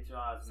 St.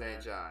 John's.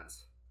 St.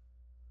 John's.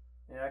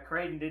 Yeah,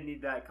 Creighton did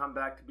need that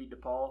comeback to beat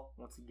DePaul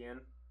once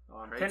again.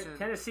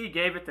 Tennessee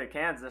gave it to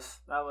Kansas.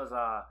 That was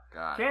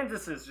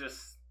Kansas is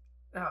just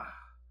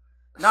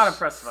not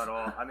impressive at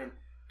all. I mean,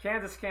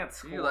 Kansas can't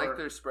score. Do you like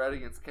their spread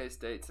against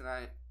K-State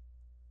tonight?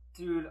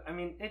 Dude, I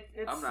mean,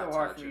 it's so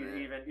hard for me to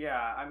even. Yeah,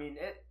 I mean,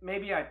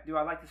 maybe I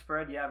like the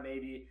spread. Yeah,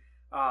 maybe.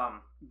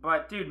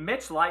 But dude,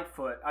 Mitch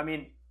Lightfoot. I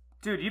mean,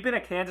 dude, you've been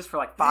at Kansas for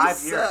like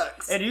 5 years,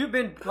 and you've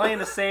been playing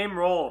the same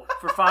role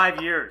for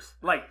 5 years.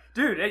 Like,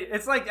 dude,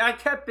 it's like I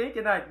kept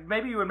thinking that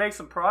maybe you would make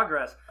some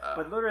progress,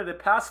 but literally the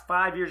past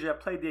 5 years you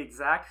have played the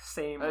exact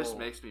same role. That just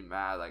makes me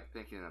mad. Like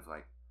thinking of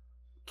like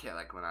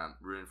when I'm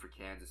rooting for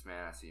Kansas,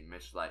 man, I see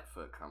Mitch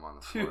Lightfoot come on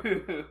the floor.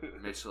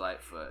 Mitch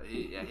Lightfoot,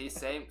 he's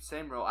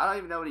same role. I don't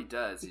even know what he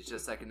does. He's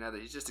just like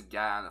he's just a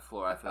guy on the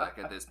floor. I feel like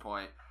at this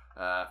point,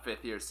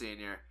 5th year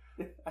senior.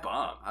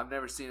 Bum. I've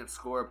never seen him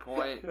score a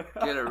point,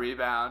 get a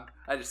rebound.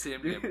 I just see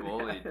him being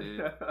bullied,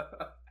 dude.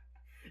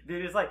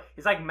 Dude, he's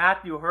like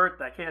Matthew Hurt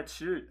that can't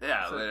shoot.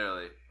 Yeah,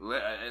 literally.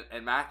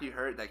 And Matthew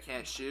Hurt that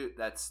can't shoot.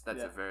 That's a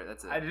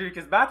dude,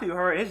 because Matthew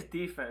Hurt, his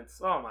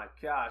defense. Oh my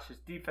gosh, his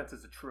defense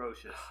is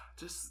atrocious.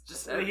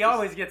 He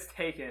always gets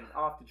taken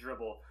off the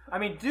dribble. I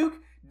mean, Duke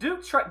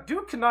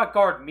cannot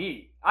guard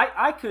me.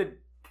 I could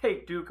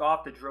take Duke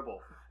off the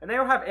dribble. And they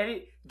don't have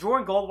any.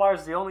 Jordan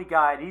Goldwire's the only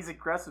guy, and he's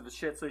aggressive as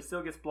shit, so he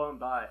still gets blown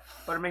by.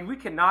 But I mean, we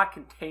cannot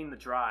contain the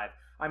drive.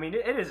 I mean,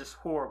 it is just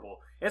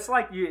horrible. It's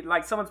like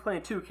someone's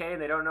playing 2K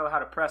and they don't know how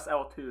to press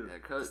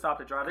L2 to stop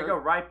the drive. They go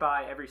right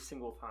by every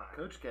single time.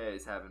 Coach K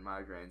is having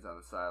migraines on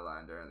the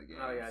sideline during the game.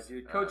 Oh yeah,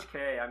 dude. Coach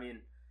K. I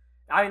mean,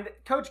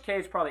 Coach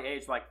K's probably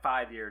aged like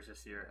 5 years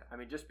this year. I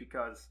mean, just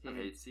because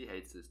he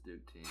hates this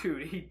Duke team.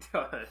 Dude, he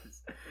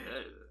does.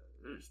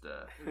 They're just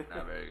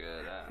not very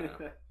good. I don't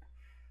know.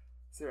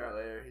 See right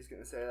later. He's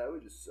gonna say that we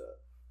just suck.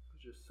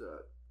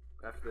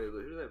 After they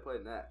lose, who do they play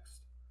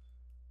next?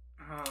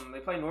 They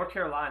play North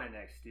Carolina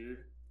next, dude.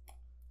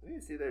 I need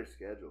to see their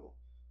schedule.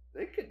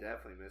 They could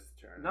definitely miss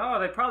the tournament. No,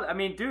 they probably. I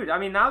mean, dude. I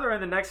mean, now they're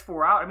in the next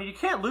 4 out. I mean, you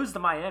can't lose to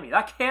Miami.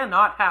 That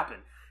cannot happen.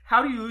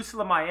 How do you lose to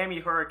the Miami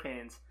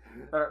Hurricanes?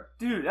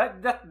 Dude,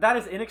 that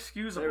is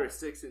inexcusable. They were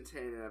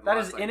 6-10. That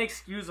is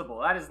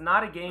inexcusable. That is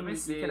not a game you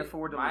can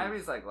afford to lose.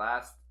 Miami's like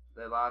last.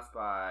 They lost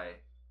by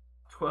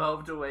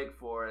 12 to Wake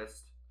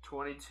Forest.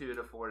 22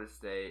 to Florida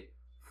State,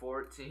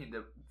 14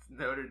 to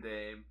Notre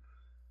Dame,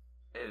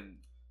 and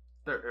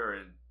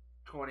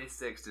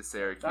 26 to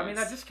Syracuse. I mean,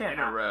 that just can't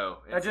happen. In a row.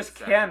 That just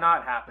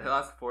cannot happen. They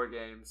lost 4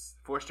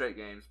 straight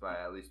games by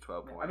at least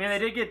 12 points. I mean, they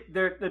did get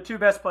the 2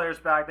 best players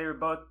back.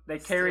 They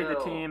carried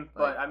the team,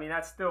 but I mean,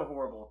 that's still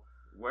horrible.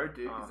 Where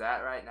Duke is at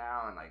right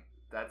now, and like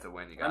that's a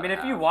win you got. I mean,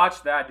 if you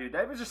watch that, dude,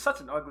 that was just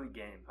such an ugly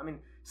game. I mean,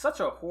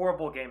 such a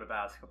horrible game of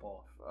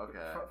basketball.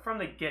 Okay. From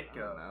the get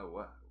go. I don't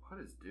know what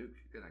is Duke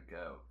gonna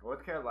go?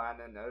 North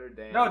Carolina, Notre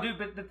Dame. No, dude,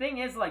 but the thing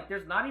is, like,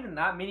 there's not even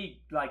that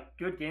many like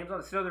good games on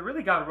the schedule. They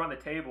really got to run the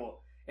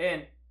table,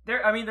 and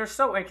they're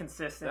so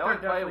inconsistent. They only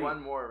play one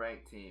more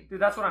ranked team. Dude,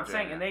 that's what I'm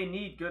saying, and they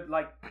need good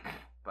like.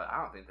 But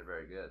I don't think they're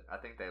very good. I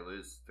think they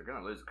lose. They're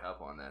gonna lose a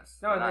couple on this.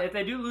 No, if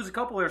they do lose a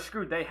couple, they're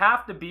screwed. They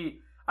have to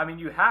beat. I mean,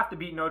 you have to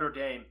beat Notre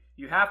Dame.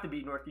 You have to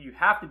beat You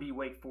have to beat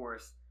Wake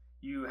Forest.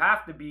 You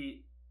have to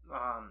beat.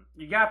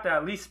 You have to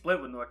at least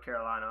split with North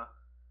Carolina.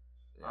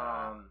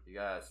 Yeah, you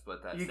gotta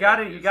split that. You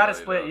gotta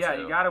split. Yeah,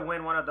 you gotta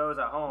win one of those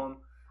at home.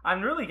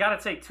 I'm really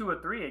gotta take 2 or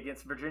 3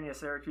 against Virginia,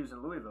 Syracuse,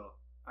 and Louisville.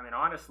 I mean,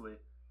 honestly,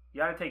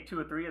 you gotta take 2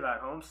 or 3 of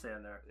that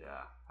homestand there.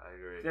 Yeah, I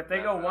agree. If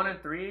they go 1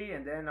 and 3,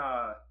 and then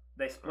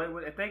they split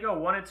with. If they go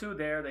 1 and 2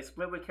 there, they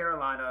split with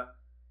Carolina.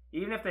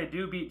 Even if they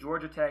do beat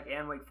Georgia Tech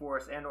and Wake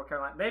Forest and North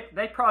Carolina,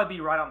 they'd probably be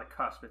right on the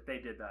cusp if they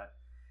did that.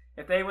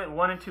 If they went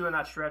 1 and 2 in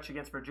that stretch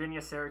against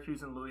Virginia,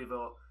 Syracuse, and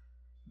Louisville.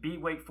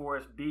 Beat Wake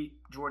Forest, beat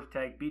Georgia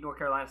Tech, beat North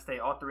Carolina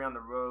State, all 3 on the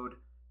road,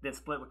 then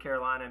split with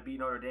Carolina and beat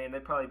Notre Dame.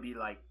 They'd probably be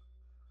like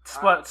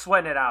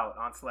sweating it out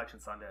on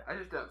Selection Sunday. I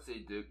just don't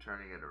see Duke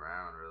turning it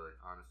around, really,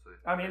 honestly.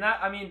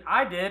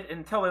 I did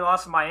until they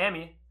lost to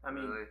Miami. I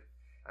mean, really?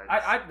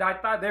 I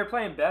thought they were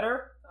playing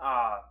better.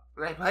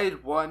 They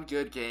played one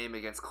good game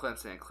against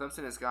Clemson.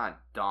 Clemson has gotten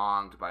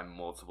donged by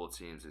multiple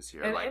teams this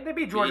year. And they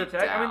beat Georgia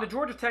Tech. Down. I mean, the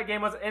Georgia Tech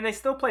game was, and they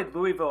still played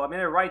Louisville. I mean,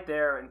 they're right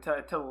there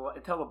until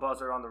the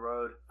buzzer on the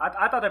road.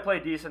 I thought they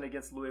played decent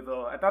against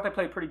Louisville. I thought they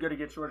played pretty good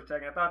against Georgia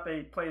Tech. I thought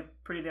they played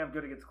pretty damn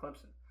good against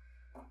Clemson.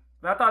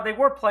 But I thought they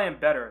were playing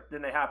better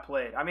than they have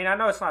played. I mean, I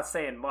know it's not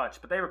saying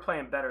much, but they were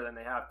playing better than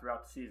they have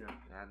throughout the season.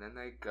 Yeah, and then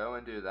they go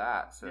and do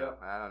that. So,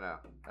 I don't know.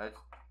 That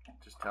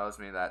just tells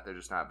me that they're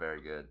just not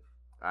very good.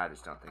 I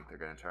just don't think they're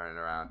going to turn it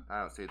around. I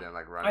don't see them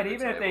running. And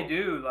even if they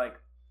do,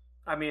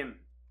 I mean,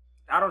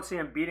 I don't see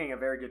them beating a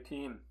very good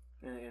team.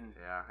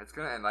 Yeah, it's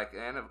gonna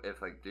and if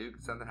Duke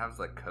something happens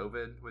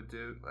COVID with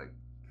Duke,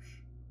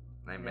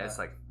 they miss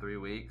 3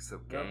 weeks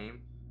of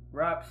game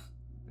reps.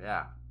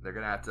 Yeah, they're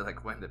gonna have to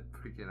win the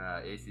freaking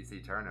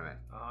ACC tournament.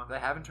 Are they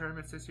having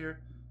tournaments this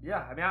year? Yeah,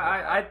 I mean,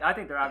 I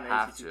think they're having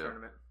an ACC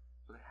tournament.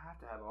 Well, they have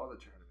to have all the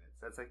tournaments.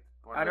 That's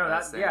I know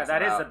that. Yeah,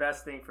 that is the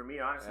best thing for me,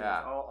 honestly.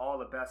 Yeah. All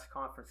the best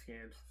conference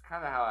games. It's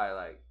kind of how I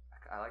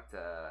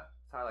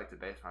like to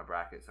base my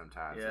bracket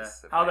sometimes. Yeah.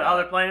 How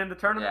they're playing in the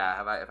tournament.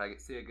 Yeah. If I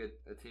see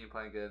a team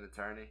playing good in the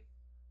tourney,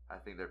 I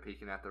think they're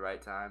peaking at the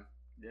right time.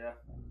 Yeah.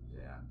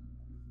 Yeah.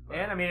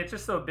 And I mean, it's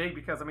just so big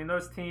because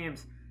those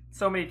teams.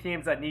 So many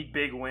teams that need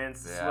big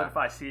wins to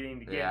solidify seeding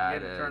to get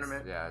in the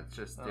tournament. Yeah, it's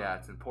just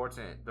it's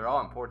important. They're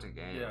all important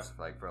games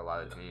for a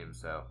lot of teams.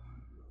 So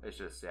it's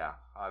just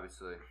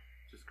obviously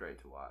just great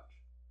to watch.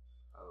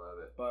 I love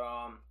it.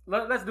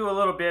 But let's do a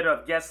little bit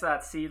of guess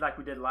that seed like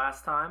we did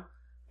last time,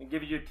 and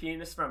give you your team.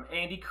 This is from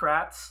Andy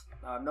Kratz.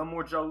 No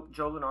more Joe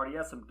Lenardi. He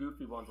had some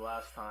goofy ones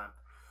last time.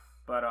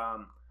 But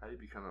how do you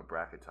become a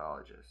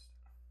bracketologist?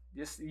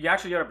 You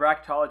actually go to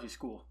bracketology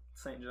school,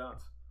 St.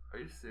 John's. Are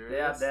you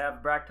serious? They have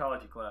a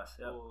bracketology class.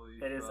 Yep.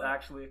 It is fuck.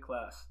 Actually a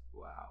class.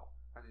 Wow.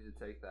 I need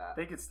to take that.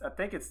 I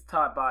think it's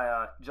taught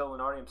by Joe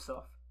Lenardi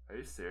himself. Are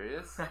you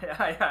serious?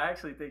 I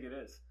actually think it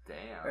is.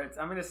 Damn.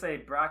 I'm going to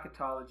say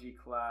bracketology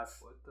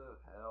class. What the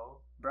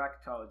hell?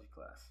 Bracketology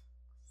class.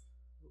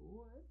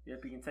 What?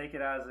 Yep, you can take it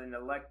as an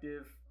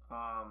elective.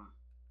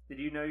 Did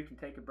you know you can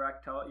take a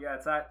bracketology? Yeah,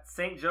 it's at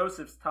St.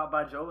 Joseph's, taught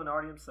by Joe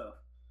Lenardi himself.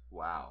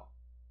 Wow.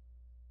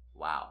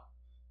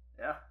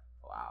 Yeah.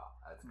 Wow.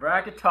 That's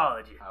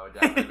bracketology. Crazy. I would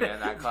definitely be in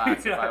that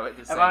class if I went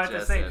to St. Joseph's. If I went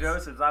to St.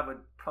 Joseph's, I would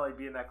probably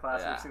be in that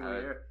class every single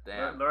year.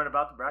 Damn. Learn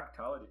about the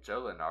bracketology.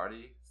 Joe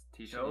Lenardi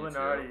teaching Joe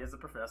Lenardi is a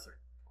professor.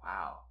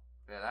 Wow.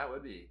 Yeah, that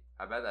would be.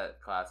 I bet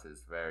that class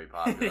is very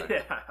popular.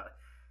 Yeah.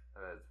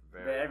 That's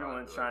very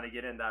everyone's popular. trying to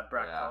get in that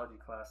bracketology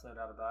class, no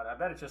doubt about it. I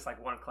bet it's just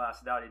one class.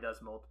 I doubt he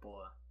does multiple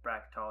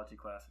bracketology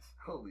classes.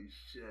 Holy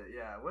shit!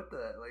 Yeah, what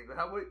the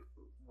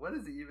what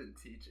is he even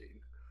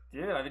teaching?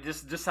 Dude, I mean,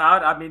 just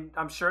how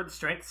I'm sure the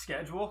strength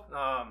schedule,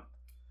 how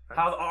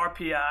the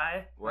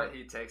RPI, what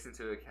he takes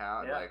into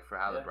account, for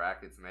how the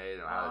bracket's made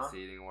and how the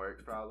seeding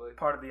works, probably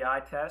part of the eye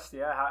test.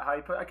 Yeah, how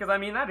you put because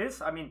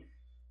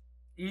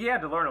he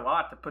had to learn a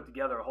lot to put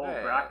together a whole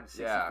bracket of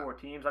 64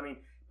 teams. I mean,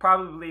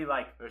 probably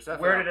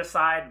where to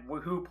decide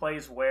who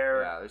plays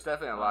where. Yeah, there's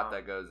definitely a lot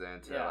that goes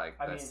into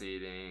the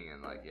seeding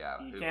and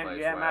you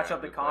can't match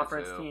up the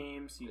conference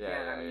teams. You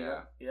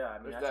can't.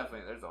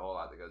 There's a whole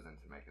lot that goes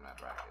into making that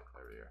bracket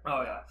every year.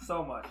 Oh yeah,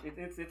 so much.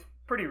 It's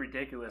pretty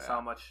ridiculous how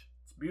much.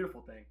 It's a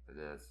beautiful thing. It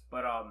is.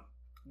 But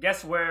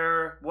guess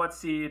what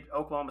seed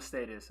Oklahoma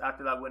State is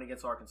after that win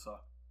against Arkansas?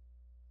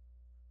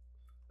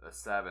 A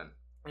 7.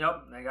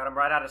 Yep, they got them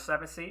right out of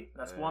 7th seed.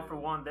 That's 1 for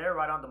 1 there,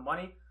 right on the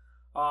money.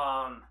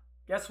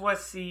 Guess what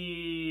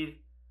seed?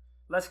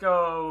 Let's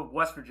go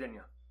West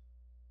Virginia.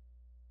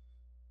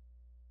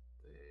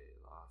 They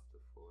lost to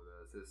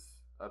Florida. Is this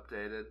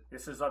updated?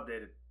 This is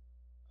updated.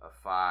 A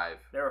 5.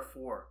 They're a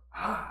 4.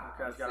 You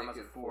guys got them as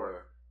a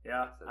 4.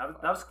 Yeah,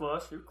 that was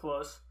close. You were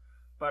close.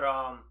 But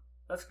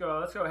let's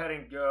go ahead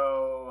and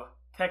go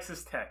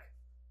Texas Tech.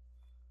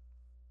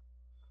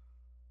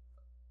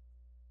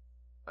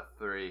 A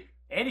 3.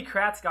 Andy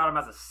Kratz got him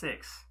as a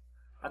 6.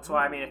 That's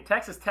why if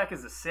Texas Tech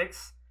is a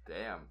 6,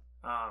 damn.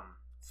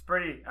 It's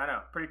pretty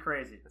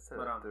crazy. That's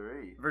a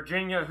 3.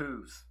 Virginia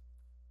Who's?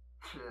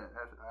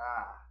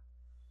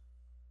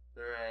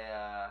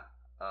 They're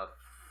a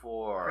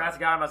 4. Kratz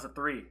got him as a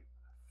 3.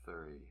 3.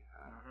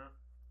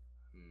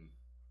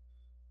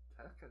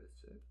 Tech at a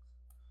 6.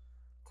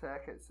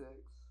 Tech at 6.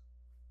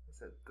 I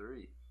said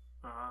 3.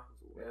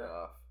 Way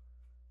off.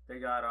 They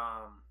got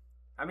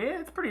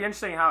it's pretty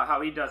interesting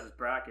how he does his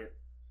bracket.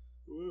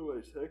 What am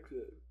I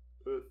Texas?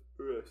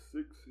 We're a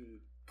 6 seed.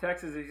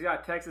 Texas, he's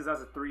got Texas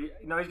as a 3.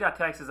 No, he's got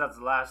Texas as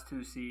the last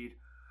 2 seed.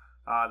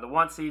 The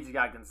 1 seeds, he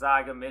got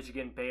Gonzaga,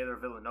 Michigan, Baylor,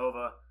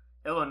 Villanova.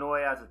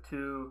 Illinois as a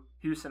 2.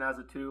 Houston as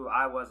a 2.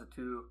 Iowa as a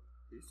 2.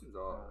 Houston's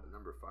all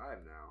number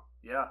 5 now.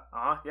 Yeah,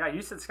 Yeah,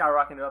 Houston's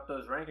skyrocketing up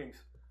those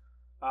rankings.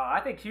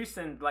 I think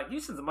Houston's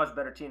a much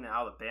better team than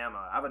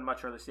Alabama. I would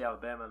much rather see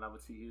Alabama than I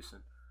would see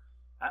Houston.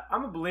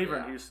 I'm a believer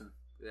in Houston.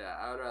 Yeah,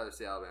 I would rather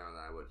see Alabama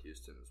than I would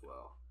Houston as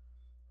well.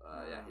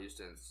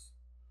 Houston's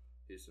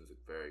a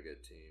very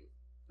good team.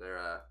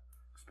 They're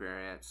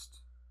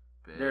experienced.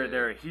 big.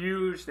 They're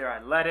huge. They're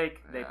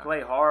athletic. They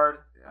play hard.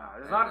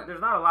 Yeah.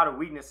 There's not a lot of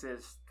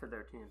weaknesses to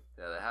their team.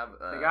 Yeah, they have.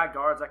 They got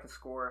guards that can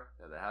score.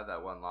 Yeah, they had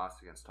that one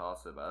loss against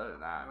Tulsa, but other than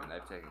that, I mean,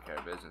 they've taken care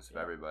of business of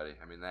everybody.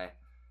 I mean,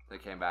 they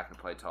came back and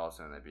played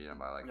Tulsa and they beat them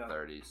by like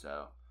 30.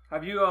 So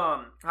have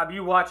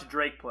you watched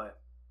Drake play?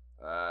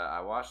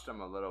 I watched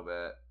him a little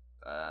bit.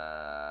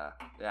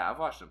 I've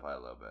watched him play a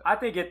little bit. I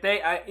think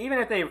even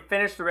if they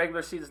finish the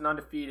regular season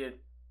undefeated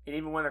and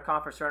even win their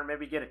conference tournament,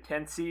 maybe get a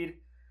 10 seed,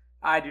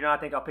 I do not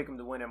think I'll pick them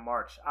to win in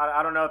March.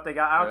 I don't know if they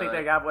got. I don't think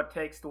they got what it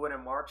takes to win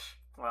in March.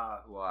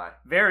 Why?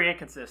 Very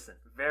inconsistent.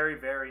 Very,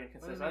 very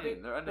inconsistent. What do you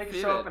mean? I think they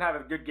can show up and have a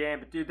good game,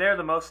 but dude, they're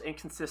the most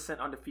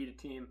inconsistent undefeated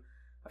team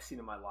I've seen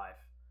in my life.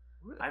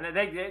 Really?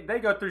 And they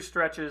go through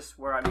stretches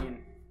where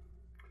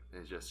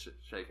it's just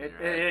shaking your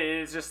head.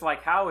 It's just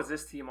like, how is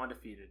this team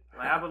undefeated?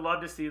 Like, I would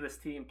love to see this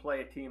team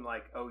play a team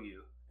like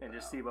OU and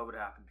just see what would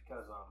happen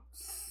because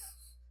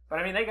But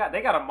I mean, they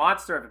got a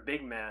monster of a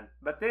big man,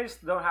 but they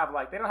just don't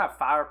have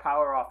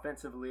firepower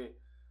offensively.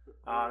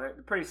 They're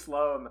pretty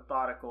slow and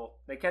methodical.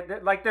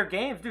 Their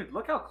games, dude.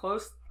 Look how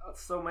close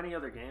so many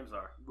other games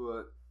are.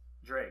 What?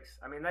 Drake's.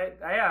 I mean, they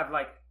have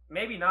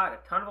maybe not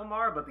a ton of them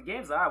are, but the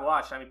games that I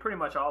watched, I mean, pretty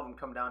much all of them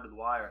come down to the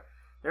wire.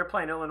 They're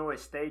playing Illinois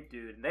State,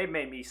 dude, and they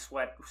made me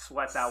sweat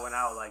that one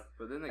out like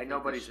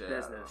nobody's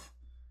business.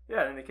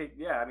 Yeah, then they kicked.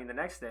 Yeah, I mean, the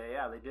next day,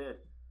 they did.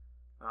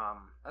 I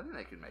think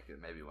they could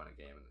maybe win a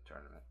game in the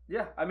tournament.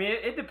 Yeah, I mean,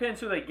 it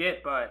depends who they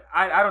get, but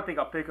I don't think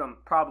I'll pick them.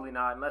 Probably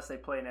not, unless they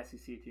play an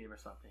SEC team or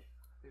something.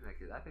 I think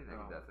they could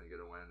definitely get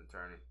a win in the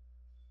tourney.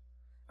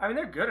 I mean,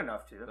 they're good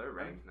enough to. They're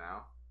ranked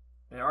now.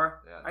 They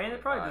are? Yeah, I mean, they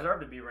probably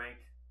deserve to be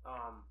ranked.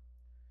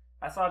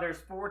 I saw there's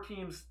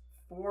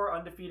 4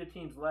 undefeated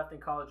teams left in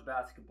college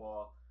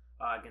basketball.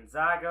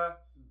 Gonzaga,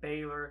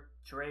 Baylor,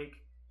 Drake,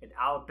 and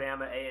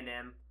Alabama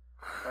A&M.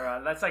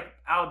 That's like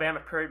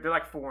Alabama. They're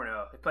like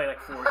 4-0. They play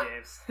like 4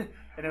 games, and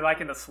they're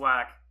like in the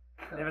SWAC.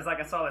 And it was like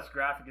I saw this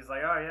graphic. It's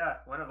like, oh yeah,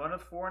 one of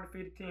the 4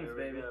 undefeated teams, there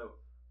baby. Go.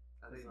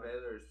 I think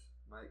Baylor's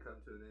might come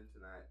to an end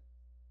tonight.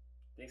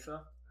 Think so?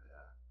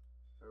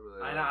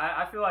 Yeah.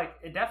 I feel like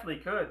it definitely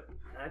could.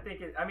 I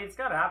think it's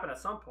got to happen at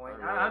some point.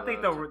 I don't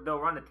think they'll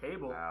run the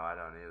table. No, I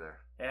don't either.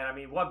 And I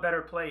mean, what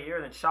better play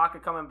here than Shaka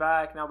coming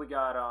back? Now we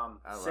got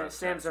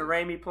Sims and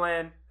Ramey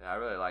playing. Yeah, I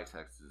really like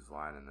Texas'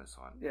 line in this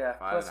one. Yeah,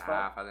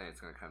 5.5. I think it's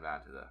going to come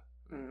down to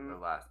the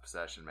last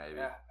possession, maybe.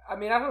 Yeah. I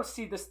mean, I don't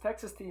see this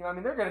Texas team. I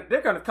mean,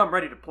 they're gonna come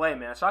ready to play,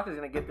 man. Shaka's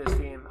gonna get this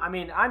team. I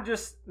mean, I'm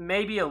just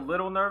maybe a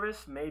little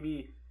nervous.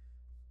 Maybe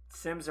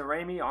Sims and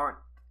Ramey aren't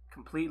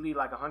completely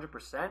like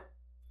 100%.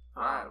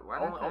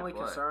 Only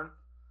concern.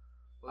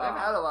 Well,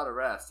 they've had a lot of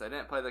rest. They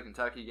didn't play the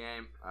Kentucky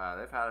game.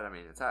 They've had it. I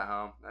mean, it's at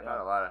home. They've had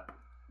a lot of time.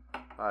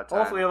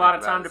 Hopefully, a lot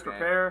of time to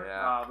prepare.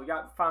 Yeah. We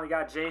finally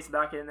got Jace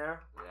back in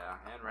there.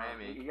 Yeah, and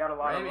Ramey. He got a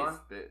lot of run.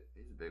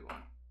 He's a big one.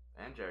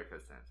 And Jericho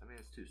Sims. I mean,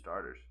 it's 2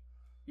 starters.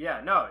 Yeah,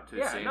 no.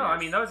 I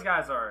mean, those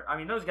guys are. I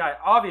mean, those guys.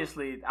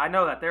 Obviously, I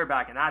know that they're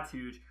back, and that's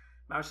huge.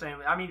 I was saying.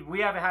 I mean, we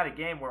haven't had a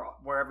game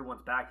where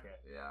everyone's back yet.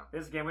 Yeah.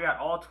 This game, we got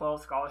all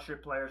 12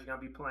 scholarship players going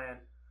to be playing.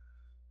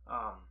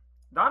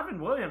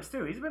 Donovan Williams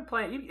too. He's been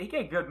playing. He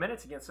get good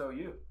minutes against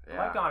OU. I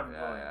like Donovan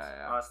Williams.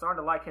 Yeah.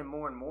 Starting to like him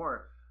more and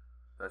more.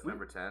 That's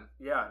number 10.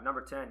 Yeah,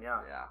 number 10.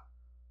 Yeah.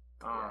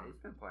 He's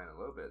been playing a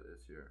little bit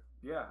this year.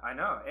 Yeah, I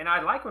know, and I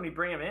like when we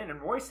bring him in,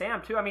 and Roy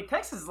Sam too. I mean,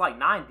 Texas is like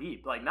 9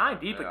 deep,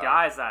 of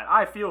guys that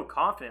I feel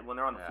confident when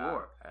they're on the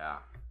floor. Yeah,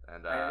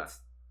 and I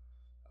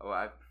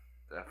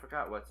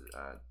forgot what's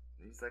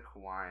he's like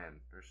Hawaiian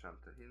or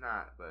something. He's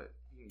not, but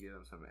he can give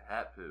him some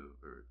Hapu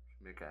or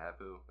Mika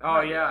Hapu.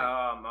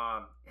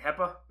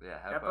 Hepa. Yeah,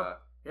 Hepa.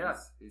 Yeah,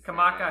 he's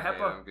Kamaka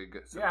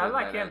Hepa. I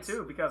like minutes. him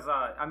too because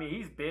I mean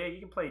he's big. He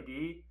can play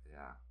D.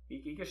 Yeah,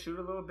 he can shoot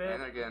a little bit.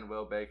 And they're getting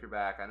Will Baker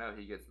back. I know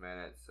he gets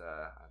minutes.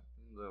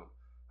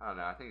 I don't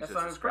know. I think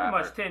it's pretty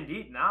much 10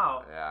 deep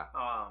now.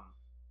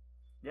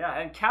 Yeah.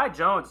 And Kai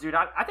Jones, dude.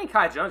 I think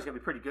Kai Jones is gonna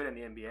be pretty good in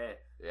the NBA.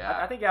 Yeah,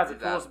 I think he has the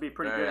tools to be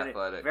pretty good.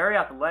 Athletic. Very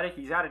athletic.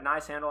 He's got a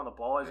nice handle on the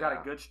ball. He's got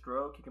a good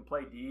stroke. He can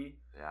play D.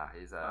 Yeah,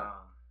 he's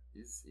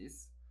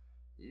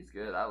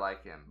good. I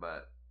like him,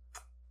 but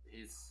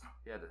he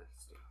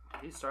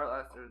start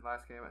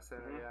last game at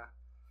center.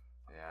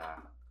 Mm-hmm. Yeah.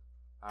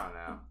 I don't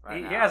know.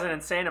 He has an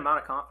insane amount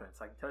of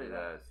confidence. I can tell you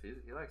that.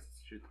 He likes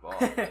to shoot the ball.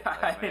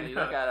 You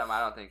look at him. I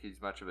don't think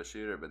he's much of a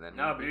shooter, but then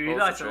he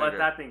likes to let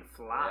that thing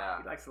fly.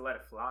 Yeah. He likes to let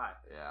it fly.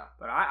 Yeah.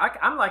 But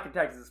I'm liking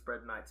Texas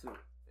spread tonight too.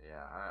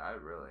 Yeah, I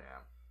really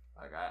am.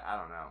 Like I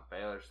don't know.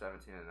 Baylor's 17-0.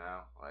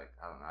 Like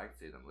I don't know. I can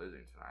see them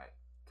losing tonight.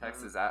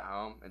 Texas at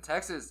home, and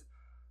Texas.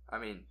 I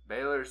mean,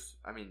 Baylor's.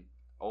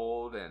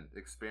 Old and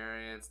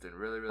experienced and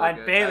really, really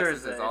good. Baylor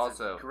Texas is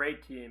also a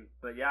great team.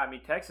 But yeah, I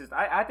mean, Texas,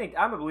 I think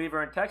I'm a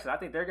believer in Texas. I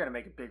think they're going to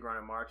make a big run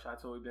in March.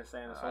 That's what we've been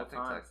saying this whole time.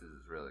 I think Texas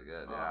is really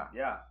good,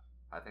 yeah.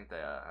 I think they,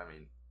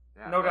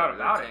 no doubt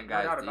about it.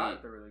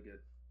 They're really good.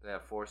 They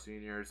have 4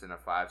 seniors and a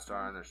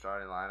 5-star in their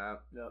starting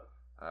lineup. Yep.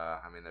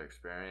 They're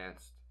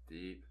experienced,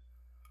 deep,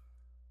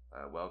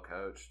 well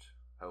coached,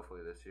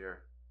 hopefully this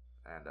year.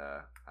 And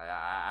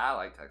I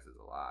like Texas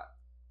a lot.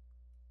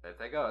 if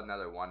they go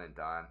another one and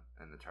done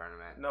in the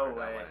tournament, no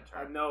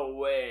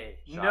way.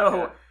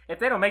 If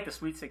they don't make the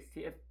Sweet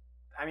 16,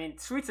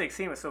 Sweet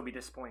 16 would still be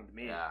disappointing to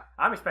me. Yeah.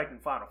 I'm expecting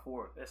Final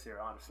Four this year,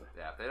 honestly.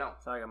 Yeah, if they don't.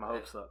 So I got my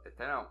hopes up. If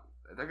they don't,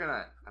 they're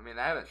gonna.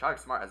 They haven't. Shaka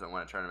Smart hasn't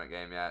won a tournament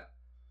game yet.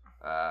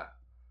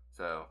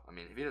 So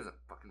if he doesn't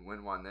fucking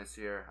win one this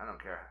year, I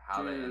don't care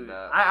how they end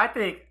up. I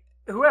think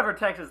whoever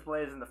Texas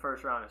plays in the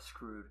first round is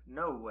screwed.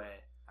 No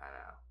way. I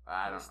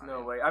know. There's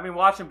no way.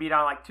 Watch them beat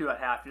down like 2 at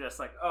half. You're just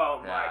like,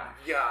 oh my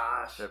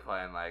gosh. They're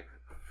playing like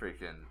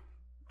freaking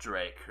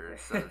Drake or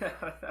something.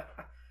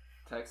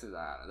 Texas,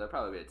 I don't know. They'll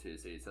probably be a 2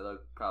 seed, so they'll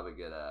probably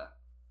get like a.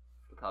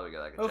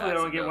 Hopefully, they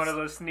don't get one of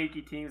those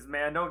sneaky teams,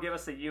 man. Don't give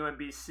us a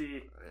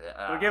UMBC.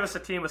 Don't give us a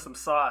team with some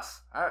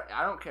sauce.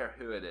 I don't care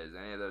who it is.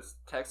 Any of those.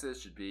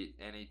 Texas should beat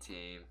any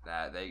team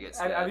that they get.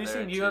 Have you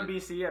seen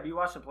UMBC? Have you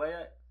watched them play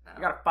yet? No.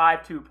 They got a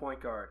 5'2"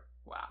 point guard.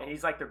 Wow. And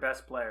he's like their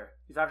best player.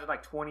 He's averaging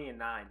like 20 and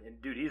 9.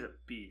 And dude, he's a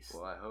beast.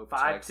 Well, I hope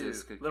 5'2",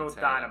 Texas could little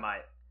contain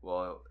dynamite.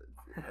 Well,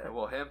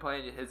 him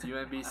playing his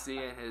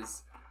UMBC and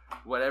his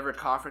whatever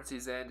conference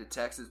he's in to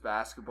Texas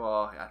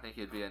basketball, I think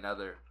it'd be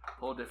another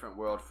whole different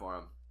world for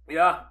him.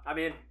 Yeah. I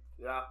think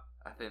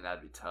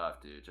that'd be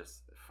tough, dude.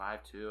 Just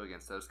 5'2"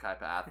 against those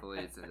type of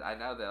athletes. And I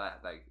know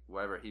that like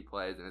wherever he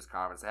plays in his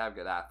conference, they have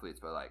good athletes,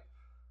 but like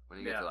when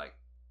you get to like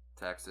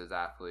Texas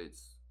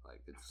athletes.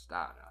 Like it's,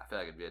 I don't know. I feel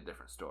like it'd be a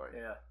different story.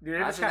 Yeah, dude.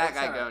 Imagine that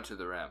guy going to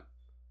the rim.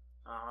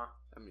 I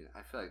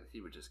feel like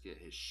he would just get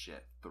his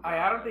shit.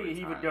 I don't think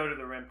he would go to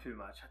the rim too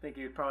much. I think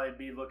he would probably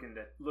be looking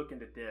to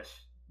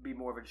dish, be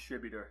more of a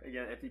distributor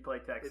again if he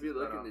played Texas. He'd be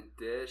looking to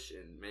dish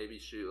and maybe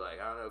shoot like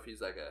I don't know if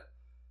he's like a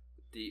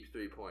deep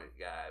 3-point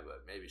guy,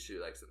 but maybe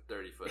shoot like some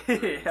 30-foot.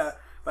 Yeah,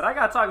 but I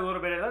gotta talk a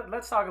little bit.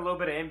 Let's talk a little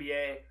bit of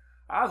NBA.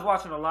 I was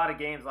watching a lot of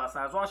games last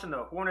night. I was watching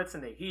the Hornets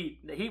and the Heat.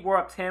 The Heat were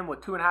up 10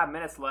 with 2.5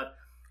 minutes left.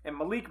 And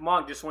Malik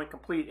Monk just went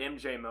complete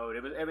MJ mode.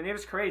 It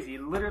was crazy. He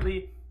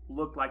literally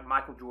looked like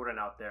Michael Jordan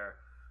out there.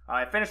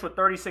 He finished with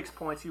 36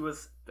 points. He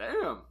was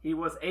 9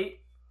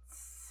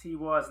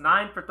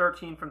 for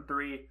 13 from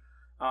 3.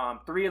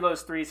 3 of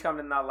those threes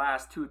coming in that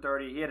last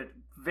 2:30. He had a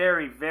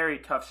very, very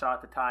tough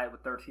shot to tie it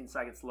with 13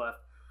 seconds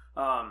left.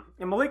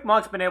 And Malik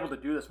Monk's been able to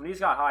do this when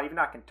he's got hot. Even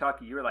at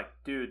Kentucky, you were like,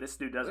 dude, this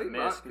dude doesn't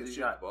miss because he's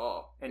got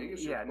ball. And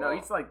he's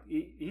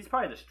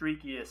probably the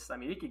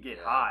streakiest. He could get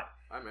hot.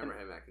 I remember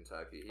him at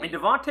Kentucky. And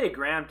Devontae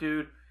Graham,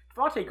 dude.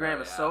 Devontae Graham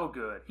is so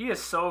good. He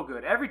is so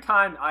good. Every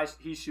time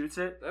he shoots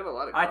it, they have a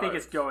lot of guards. I think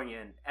it's going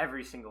in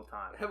every single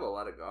time. They have a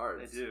lot of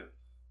guards. They do.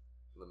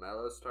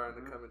 LaMelo's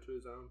starting to come into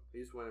his own.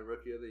 He's winning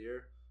Rookie of the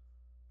Year.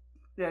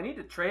 Yeah, I need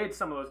to trade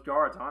some of those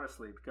guards,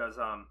 honestly, because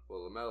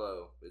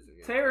LaMelo isn't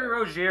going Terry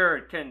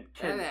Rozier can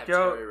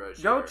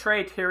go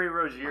trade Terry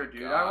Rozier,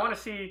 dude. God. I want to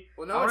see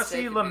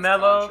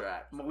LaMelo,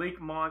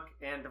 Malik Monk,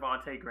 and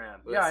Devontae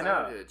Graham. But I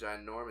know. It's a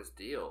ginormous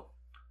deal.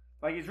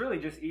 Like he's really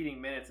just eating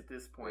minutes at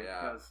this point,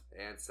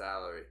 and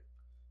salary.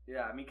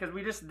 Yeah, because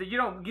you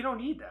don't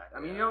need that.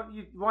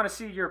 You want to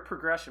see your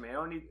progression, man. You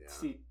don't need to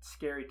see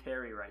scary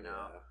Terry right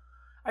now.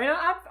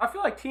 I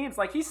feel like teams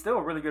like he's still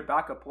a really good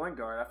backup point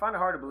guard. I find it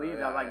hard to believe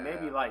that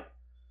maybe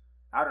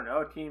I don't know,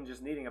 a team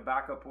just needing a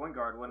backup point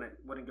guard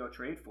wouldn't go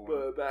trade for him.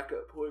 But a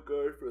backup point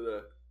guard for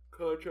the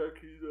contract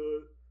he's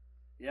on.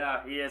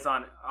 Yeah, he is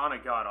on a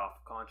god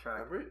awful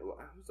contract. It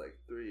was like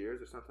 3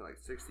 years or something, like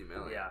 $60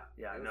 million.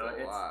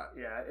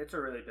 It's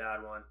a really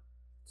bad one.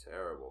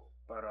 Terrible.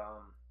 But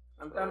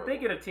I'm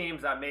thinking of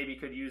teams that maybe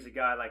could use a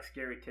guy like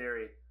Scary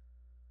Terry.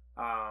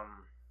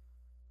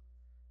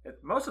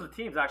 Most of the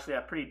teams actually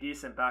have pretty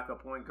decent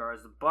backup point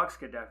guards. The Bucks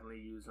could definitely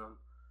use him.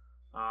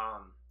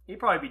 He'd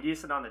probably be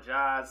decent on the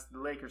Jazz. The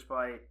Lakers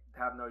probably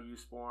have no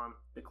use for him.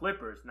 The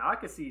Clippers. Now I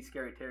could see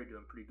Scary Terry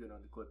doing pretty good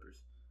on the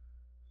Clippers.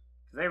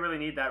 Because they really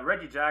need that.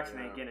 Reggie Jackson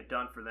ain't getting it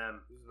done for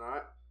them. He's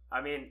not?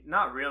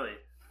 Not really.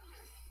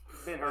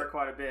 He's been hurt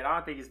quite a bit. I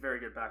don't think he's a very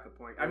good backup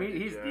point.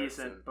 He's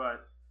decent,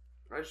 but...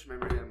 I just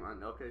remember him on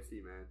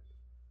OKC, man.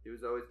 He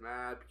was always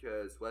mad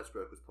because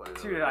Westbrook was playing.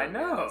 Dude, I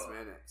know.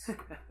 Minutes. He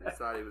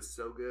thought he was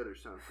so good or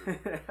something.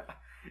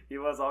 He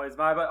was always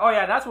mad. But,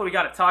 that's what we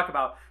got to talk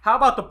about. How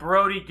about the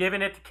Brody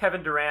giving it to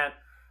Kevin Durant?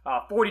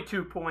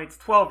 42 points,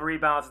 12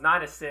 rebounds,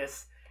 9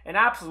 assists. And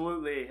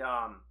absolutely,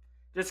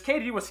 just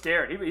KD was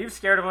scared. He was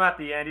scared of him at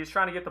the end. He was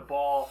trying to get the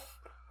ball.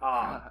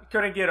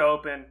 Couldn't get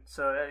open.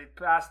 So he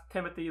passed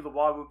Timothy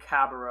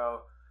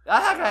Luwawu-Cabarrot.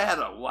 That guy had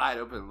a wide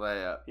open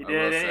layup. He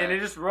did, and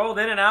it just rolled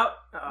in and out.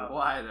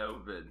 Wide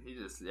open. He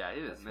just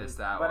missed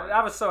that one. But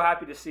I was so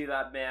happy to see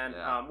that, man.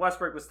 Yeah.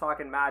 Westbrook was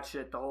talking mad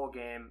shit the whole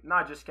game.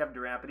 Not just Kevin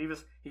Durant, but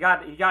he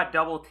got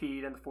double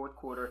teed in the fourth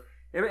quarter.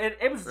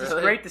 It was just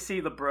great to see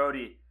the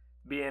Brody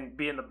being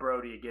the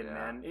Brody again,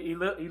 man. He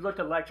looked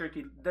electric.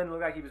 He didn't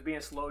look like he was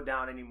being slowed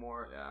down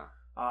anymore. Yeah.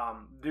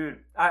 Dude,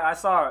 I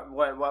saw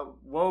what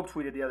Wobe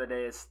tweeted the other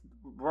day is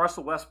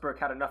Russell Westbrook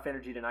had enough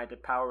energy tonight to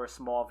power a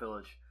small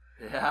village.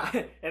 Yeah.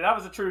 And that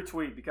was a true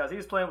tweet because he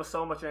was playing with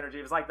so much energy.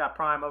 It was like that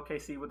prime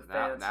OKC with the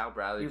fans. Now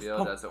Bradley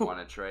Beal doesn't want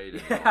to trade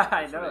anymore. Yeah,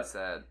 I know. What he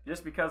said.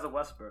 Just because of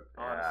Westbrook,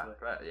 honestly.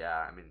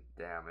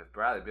 Damn. If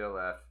Bradley Beal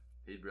left,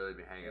 he'd really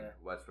be hanging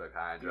Westbrook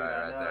high and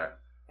dry right there.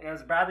 And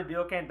as Bradley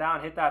Beal came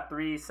down, hit that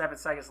 3, 7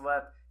 seconds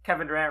left.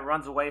 Kevin Durant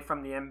runs away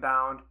from the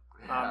inbound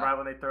right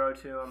when they throw it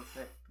to him.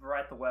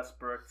 Right to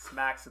Westbrook,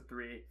 smacks a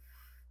 3.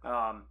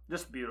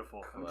 Just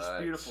beautiful. Just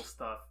beautiful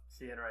stuff.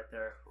 Seeing it right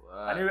there.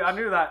 I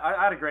knew that.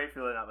 I had a great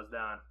feeling that was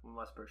down when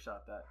Westbrook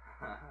shot that.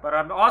 But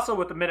also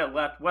with a minute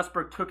left,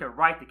 Westbrook took it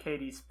right to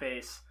KD's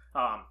face.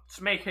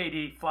 Just made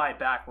KD fly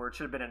backward.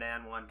 Should have been an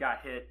and one.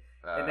 Got hit.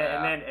 And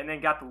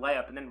then got the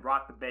layup and then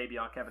rocked the baby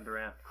on Kevin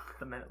Durant.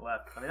 The minute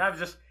left. I mean,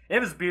 it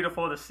was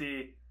beautiful to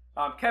see.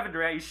 Kevin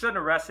Durant, you shouldn't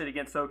have rested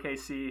against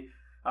OKC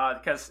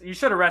because you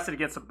should have rested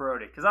against the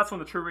Brody because that's when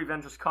the true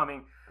revenge was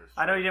coming.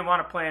 I know you didn't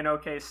want to play in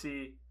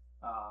OKC.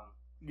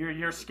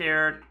 You're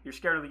scared. You're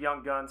scared of the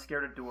young gun.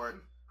 Scared of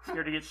Dort.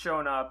 Scared to get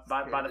shown up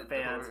by the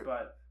fans.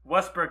 But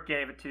Westbrook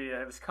gave it to you.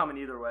 It was coming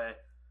either way.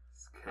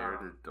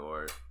 Scared of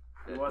Dort.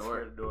 He was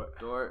scared of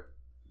Dort.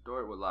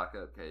 Dort would lock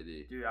up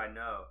KD. Dude, I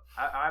know.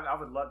 I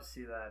would love to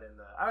see that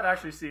I would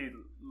actually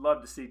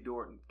love to see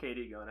Dort and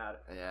KD going at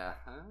it. Yeah,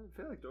 I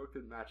feel like Dort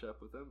could match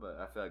up with him, but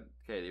I feel like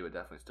KD would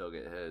definitely still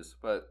get his.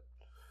 But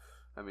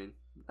I mean,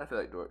 I feel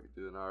like Dort could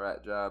do an all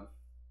right job.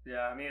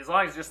 Yeah, I mean, as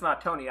long as it's just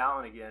not Tony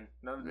Allen again.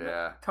 No,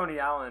 Tony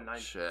Allen.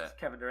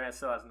 Kevin Durant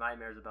still has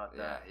nightmares about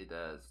that. Yeah, he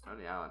does.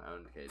 Tony Allen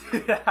owned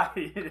KD. Yeah,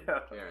 you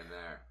know. Here and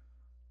there.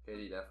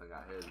 KD definitely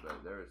got his,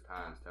 but there was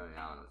times Tony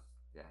Allen was,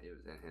 he was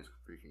in his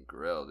freaking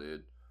grill,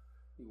 dude.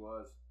 He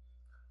was.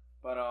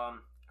 But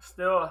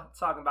still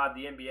talking about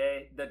the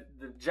NBA,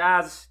 the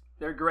Jazz,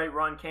 their great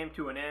run came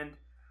to an end.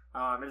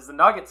 It was the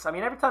Nuggets. I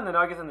mean, every time the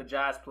Nuggets and the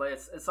Jazz play,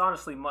 it's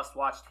honestly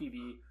must-watch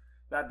TV.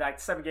 That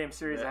 7-game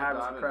series they had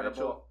was incredible.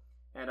 Mitchell.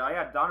 And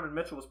Donovan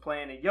Mitchell was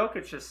playing, and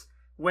Jokic just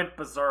went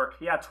berserk.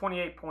 He had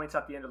 28 points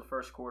at the end of the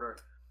first quarter.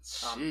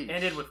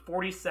 Ended with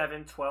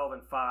 47, 12,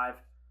 and 5.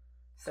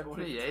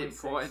 28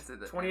 points.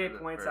 28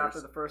 points after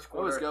the first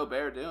quarter. What was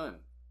Gobert doing?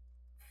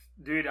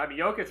 Dude, I mean,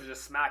 Jokic was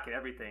just smacking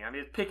everything. I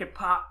mean, pick and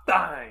pop,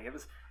 bang.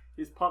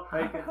 He's pump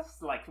faking,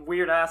 like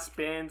weird-ass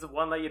spins,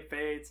 one-legged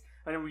fades.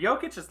 I mean,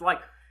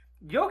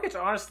 Jokic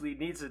honestly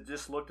needs to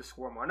just look to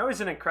score more. I know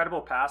he's an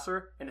incredible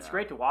passer, and it's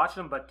great to watch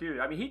him, but, dude,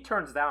 I mean, he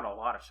turns down a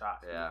lot of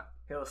shots. Yeah.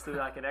 He'll do,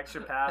 like, an extra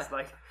pass.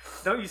 Like,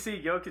 don't you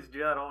see Jokic do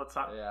that all the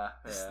time?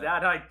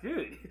 Yeah.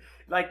 Dude,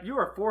 like, you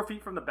are 4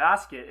 feet from the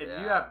basket, and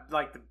you have,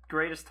 like, the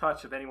greatest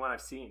touch of anyone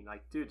I've seen.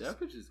 Like, dude.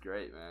 Jokic is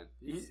great, man.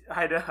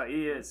 I know,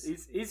 he is.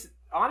 He's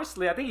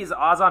honestly, I think he's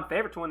odds-on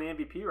favorite to win the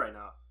MVP right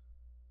now.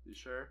 You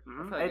sure?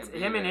 Mm-hmm. It's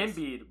him and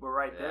Embiid were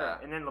right there,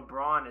 and then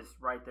LeBron is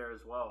right there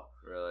as well.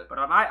 Really? But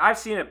I've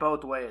seen it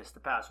both ways the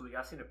past week.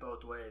 I've seen it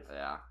both ways.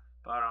 Yeah.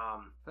 But I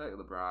feel like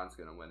LeBron's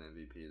gonna win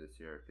MVP this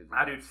year.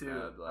 I do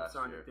too. I'm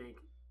starting to think.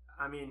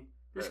 I mean,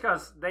 just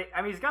because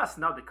he's got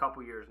snubbed a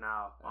couple years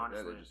now.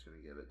 Honestly, they're just gonna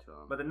give it to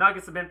him. But the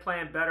Nuggets have been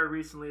playing better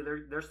recently.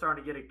 They're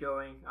starting to get it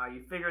going.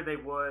 You figured they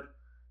would.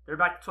 They're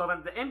back to 12.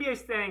 And the NBA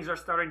standings are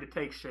starting to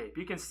take shape.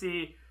 You can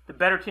see the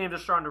better teams are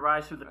starting to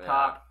rise through the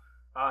top.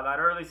 That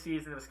early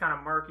season, it was kind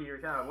of murky.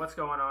 You're kind of, what's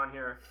going on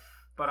here?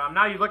 But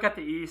now you look at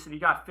the East, and you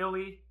got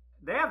Philly.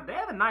 They have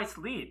a nice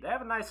lead. They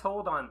have a nice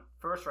hold on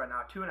first right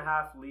now.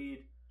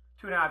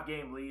 2.5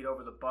 game lead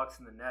over the Bucks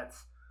and the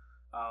Nets,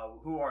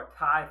 who are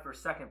tied for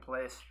second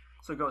place.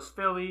 So it goes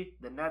Philly,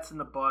 the Nets, and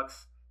the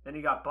Bucks. Then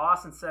you got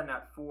Boston sitting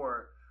at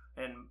 4,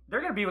 and they're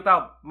going to be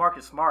without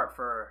Marcus Smart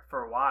for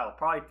a while,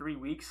 probably 3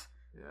 weeks.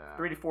 Yeah.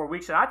 3 to 4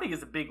 weeks, and I think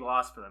it's a big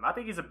loss for them. I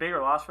think he's a bigger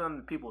loss for them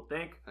than people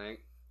think.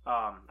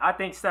 I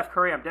think Steph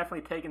Curry, I'm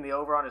definitely taking the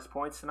over on his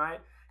points tonight.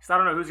 Because I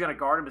don't know who's going to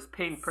guard him. Is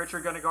Peyton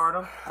Pritchard going to guard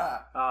him?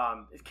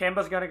 Is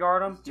Kemba's going to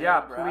guard him?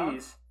 Yeah, Brown?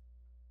 please.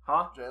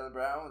 Huh? Jaylen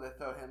Brown, would they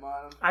throw him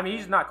on him? I mean,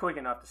 he's not quick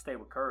enough to stay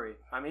with Curry.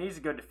 I mean, he's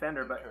a good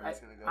defender, but I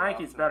think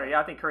he's better. Yeah,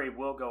 I think Curry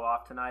will go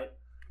off tonight.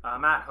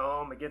 I'm at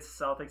home against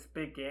the Celtics.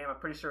 Big game. I'm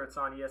pretty sure it's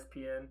on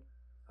ESPN.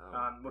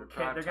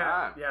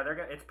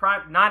 It's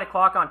prime 9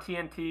 o'clock on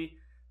TNT.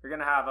 They're going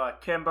to have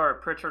Kemba or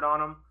Pritchard on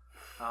them.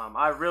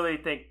 I really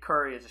think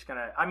Curry is just going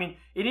to – I mean,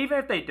 and even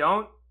if they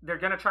don't, they're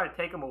going to try to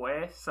take him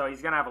away. So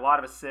he's going to have a lot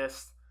of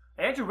assists.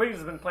 Andrew Wiggins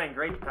has been playing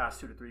great the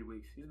past 2 to 3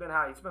 weeks. He's been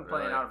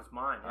playing out of his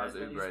mind. He's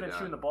been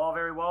shooting the ball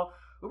very well.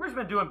 Uber's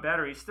been doing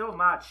better. He's still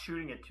not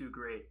shooting it too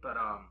great. But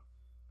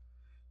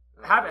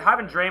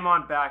having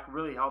Draymond back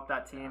really helped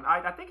that team.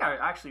 I think I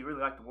actually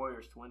really like the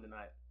Warriors to win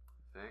tonight.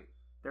 Think?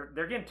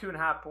 They're getting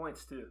 2.5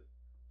 points too.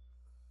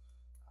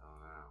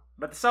 Wow.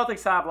 But the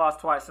Celtics have lost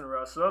twice in a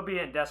row, so they'll be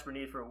in desperate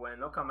need for a win.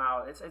 They'll come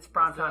out. It's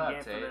primetime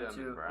game for them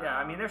too. Yeah,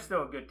 I mean they're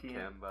still a good team.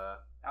 Kemba.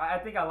 I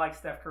think I like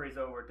Steph Curry's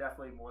over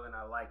definitely more than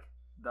I like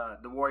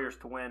the Warriors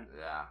to win.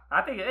 Yeah.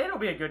 I think it'll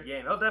be a good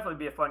game. It'll definitely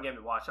be a fun game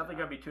to watch. I think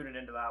I'll be tuning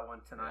into that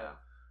one tonight.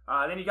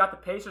 Yeah. Then you got the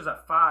Pacers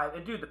at 5.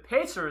 And dude, the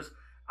Pacers,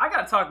 I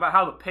got to talk about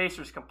how the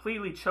Pacers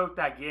completely choked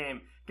that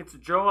game against the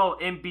Joel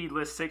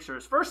Embiid-less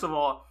Sixers. First of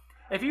all,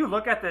 if you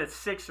look at the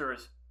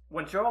Sixers,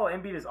 when Joel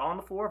Embiid is on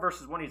the floor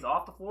versus when he's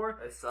off the floor,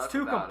 it's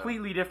two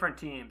completely different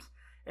teams.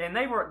 And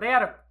they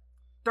had a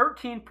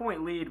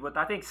 13-point lead with,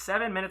 I think,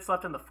 7 minutes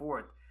left in the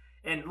fourth.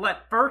 And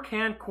let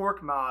Furkan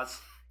Korkmaz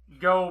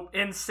go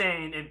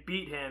insane and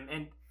beat him.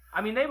 And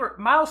I mean,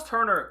 Miles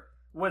Turner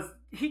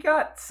he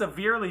got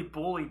severely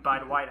bullied by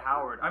Dwight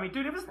Howard. I mean,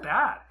 dude, it was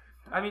bad.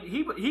 I mean,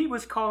 he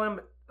was calling him.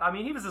 I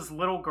mean, he was his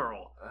little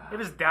girl. It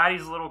was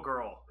daddy's little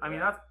girl. I mean,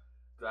 that's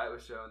Dwight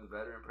was showing the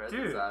veteran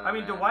presence. Dude, I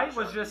mean, Dwight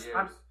was just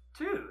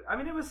I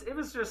mean, it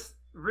was just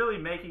really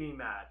making me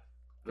mad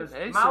because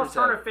Miles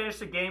Turner finished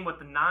the game with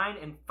the 9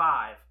 and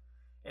 5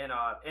 in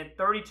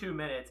 32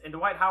 minutes, and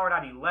Dwight Howard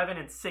had 11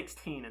 and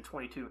 16 and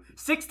 22,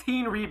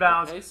 16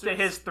 rebounds to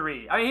his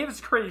 3. I mean, he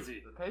was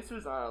crazy. The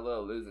Pacers are on a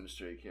little losing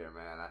streak here,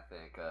 man. I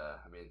think.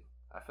 I mean,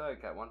 I feel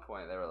like at one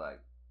point they were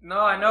like. No,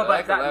 I know,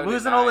 but that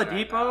losing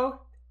Oladipo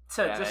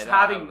to just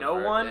having no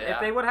one. If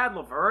they would have had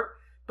LeVert.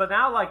 But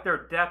now, like,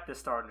 their depth is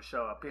starting to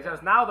show up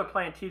because now they're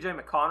playing T.J.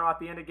 McConnell at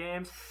the end of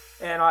games,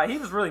 and he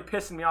was really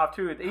pissing me off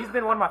too. He's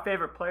been one of my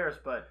favorite players,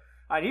 but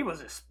he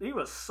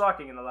was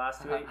sucking in the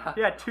last 2 weeks.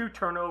 He had 2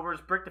 turnovers,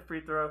 bricked the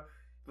free throw,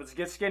 was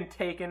getting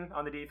taken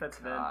on the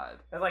defensive end.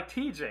 And like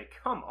T.J.,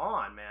 come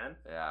on, man.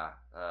 Yeah,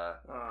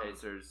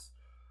 Pacers.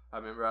 I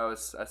remember I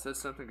said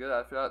something good.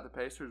 I feel like the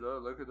Pacers. Oh,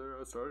 look at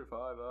their starting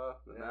 5.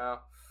 But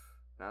now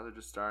they're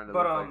just starting to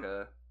look like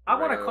a. I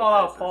want to call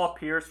out Paul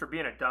Pierce for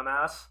being a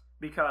dumbass.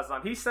 Because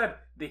he said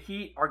the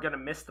Heat are going to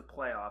miss the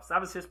playoffs. That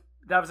was his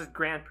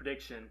grand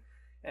prediction,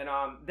 and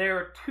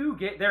they're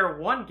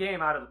 1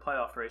 game out of the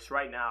playoff race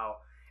right now,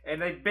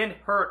 and they've been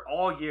hurt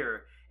all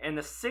year. And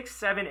the 6,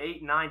 7,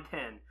 8, 9,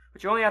 10,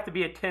 but you only have to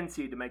be a 10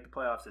 seed to make the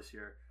playoffs this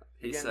year.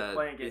 You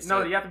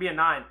have to be a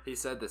 9. He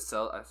said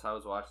I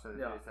was watching it.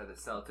 He said the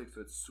Celtics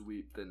would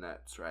sweep the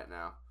Nets right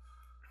now.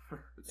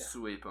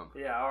 Sweep them.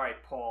 Yeah, all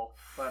right, Paul.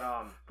 But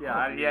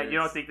you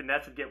don't think the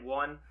Nets would get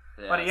 1?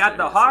 Yeah, but he had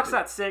the Hawks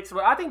at 6.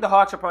 Well, I think the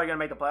Hawks are probably going to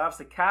make the playoffs.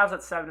 The Cavs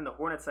at 7 and the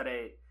Hornets at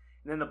 8.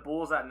 And then the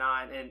Bulls at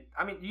 9. And,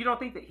 I mean, you don't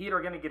think the Heat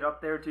are going to get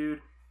up there,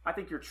 dude? I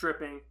think you're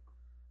tripping.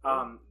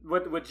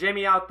 With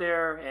Jimmy out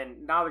there,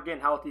 and now they're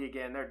getting healthy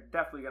again, they're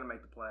definitely going to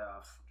make the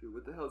playoffs. Dude,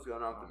 what the hell's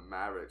going on with the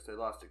Mavericks? They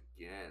lost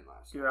again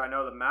last year. Dude, I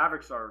know the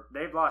Mavericks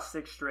they've lost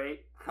 6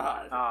 straight.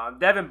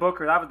 Devin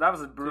Booker, that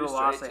was a brutal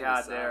loss they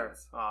had there.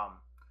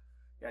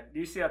 Do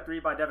you see that 3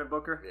 by Devin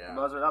Booker? Yeah.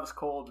 That was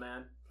cold,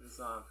 man.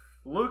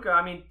 Luka,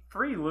 I mean,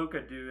 free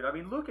Luka, dude. I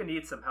mean, Luka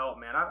needs some help,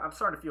 man. I'm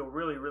starting to feel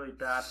really, really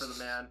bad for the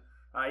man.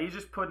 He's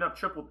just putting up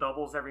triple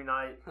doubles every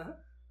night.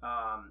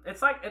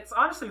 It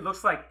honestly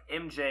looks like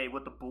MJ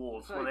with the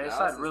Bulls when they just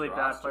had really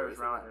bad players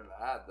around him.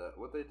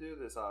 What they do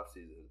this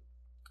offseason?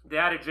 They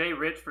added Jay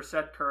Rich for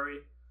Seth Curry.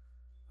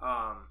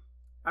 I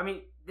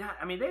mean,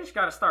 they just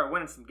got to start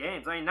winning some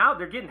games. I mean, now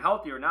they're getting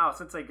healthier now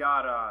since they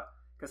got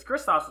because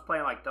Kristaps was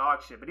playing like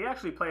dog shit, but he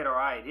actually played all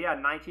right. He had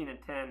 19 and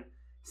 10.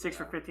 6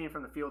 for 15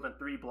 from the field and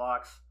 3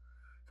 blocks.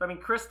 So, I mean,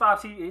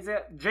 Kristaps,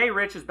 Jay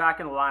Rich is back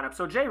in the lineup.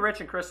 So, Jay Rich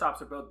and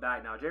Kristaps are both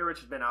back now. Jay Rich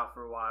has been out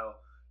for a while.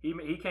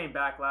 He came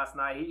back last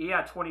night. He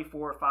had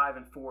 24, 5,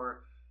 and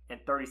 4,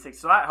 and 36.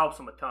 So, that helps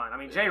him a ton. I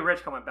mean, Jay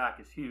Rich coming back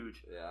is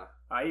huge. Yeah.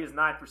 He was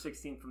 9 for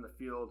 16 from the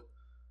field.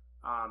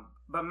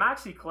 But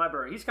Maxi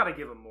Kleber, he's got to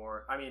give him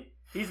more. I mean,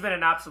 he's been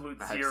an absolute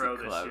zero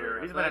this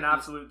year. He's been an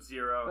absolute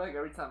zero. I feel like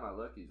every time I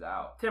look, he's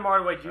out. Tim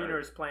Hardaway Jr.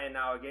 is playing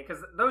now again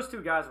because those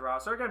 2 guys are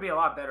out. So they're going to be a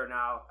lot better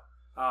now.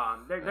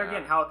 They're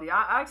getting healthy.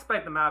 I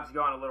expect the Mavs to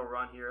go on a little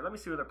run here. Let me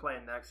see who they're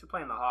playing next. They're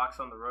playing the Hawks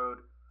on the road.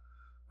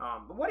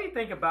 But what do you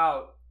think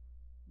about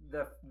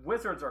the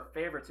Wizards are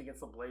favorites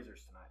against the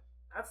Blazers tonight?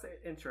 That's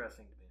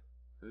interesting to me.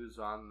 Who's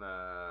on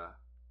the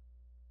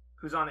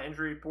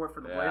injury report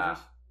for the Blazers?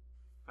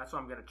 That's what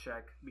I'm going to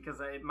check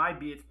because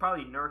it's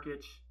probably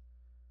Nurkic,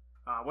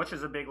 which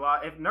is a big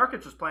lot. If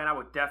Nurkic was playing, I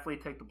would definitely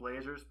take the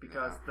Blazers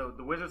because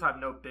the Wizards have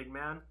no big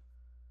man.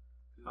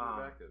 Who's their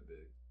backup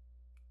big?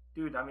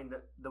 Dude, I mean,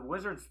 the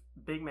Wizards'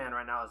 big man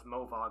right now is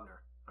Mo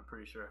Wagner, I'm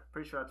pretty sure.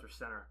 Pretty sure that's their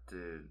center.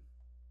 Dude,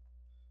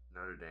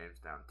 Notre Dame's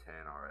down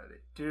 10 already.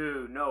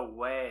 Dude, no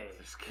way.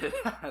 Just kidding.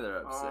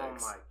 They're up 6. Oh,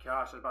 my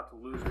gosh. I was about to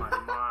lose my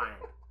mind.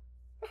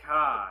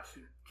 Gosh,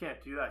 you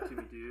can't do that to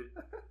me, dude.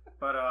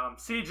 But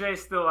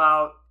CJ's still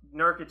out.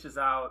 Nurkic is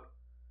out.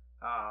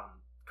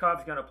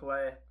 Cub's going to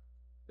play.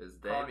 Is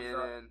Damian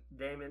in?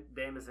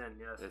 Dame is in,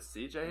 yes. Is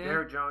CJ in?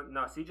 Derek Jones.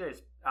 No,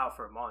 CJ's out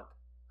for a month.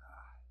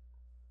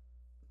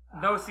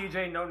 No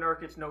CJ, no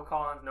Nurkic, no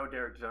Collins, no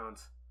Derek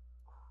Jones.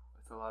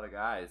 That's a lot of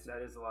guys.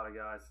 That is a lot of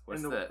guys.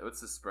 What's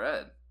the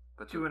spread?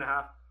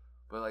 2.5.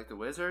 But like the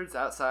Wizards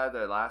outside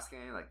their last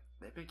game, like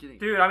they've been getting.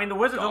 Dude, I mean the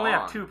Wizards only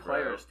have 2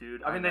 players,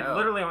 dude. I mean they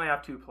literally only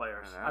have 2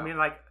 players. I mean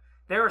like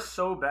they are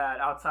so bad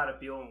outside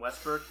of Beal and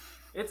Westbrook.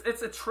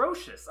 It's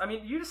atrocious. I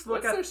mean you just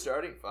look at their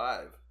starting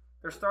 5.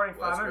 They're starting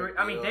 500.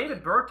 I mean,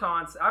 David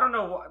Bertans. I don't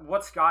know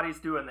what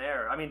Scotty's doing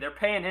there. I mean, they're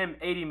paying him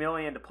 $80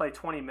 million to play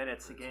 20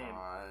 minutes a game.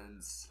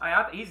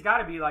 He's got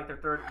to be like their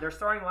third. Their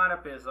starting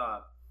lineup is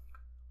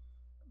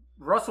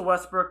Russell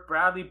Westbrook,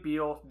 Bradley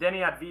Beal, Denny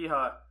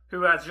Advija,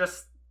 who has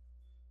just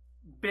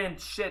been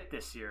shit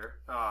this year.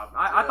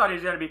 I thought he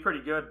was going to be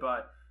pretty good,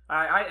 but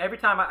every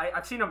time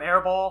I've seen him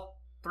airball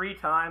 3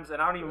 times,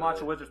 and I don't even watch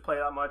the Wizards play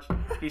that much.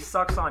 He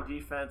sucks on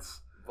defense.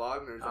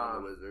 Wagner's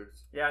on the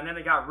Wizards. Yeah, and then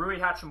they got Rui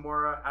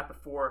Hachimura at the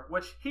 4,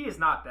 which he is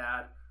not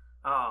bad.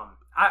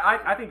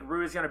 I think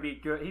Rui's going to be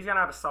good. He's going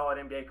to have a solid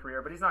NBA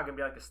career, but he's not going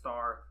to be like a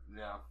star.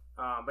 Yeah.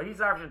 But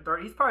he's averaging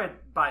 30. He's probably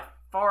by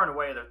far and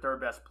away their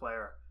third best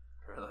player.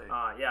 Really?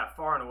 Yeah,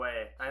 far and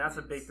away. And that's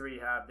a big three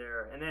you have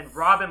there. And then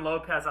Robin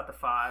Lopez at the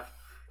 5.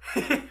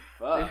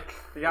 Fuck.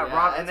 They got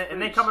Rob, and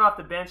then coming off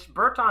the bench,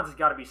 Bertans has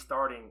got to be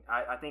starting.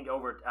 I think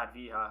over at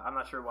Vija. I'm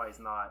not sure why he's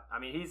not. I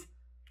mean,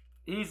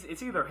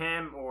 it's either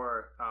him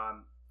or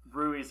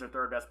Rui's their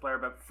third best player.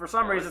 But for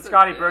some reason,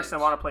 Scotty Brooks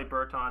didn't want to play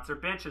Bertans. Their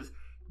bench is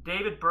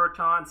David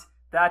Bertans.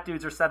 That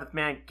dude's their seventh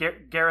man.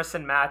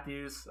 Garrison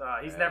Matthews.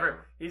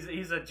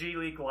 He's a G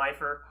League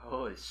lifer.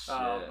 Holy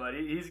shit! But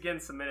he's getting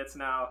some minutes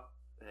now.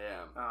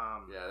 Damn.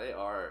 Yeah, they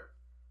are.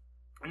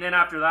 And then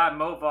after that,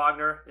 Mo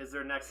Wagner is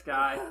their next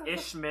guy.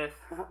 Ish Smith,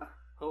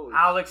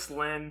 Alex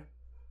Lynn,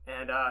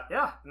 and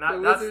the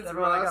Wizards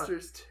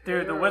roster's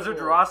terrible. Dude, the Wizards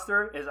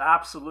roster is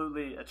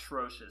absolutely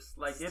atrocious.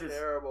 Like it is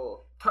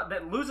terrible.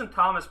 Losing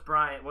Thomas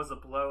Bryant was a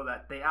blow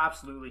that they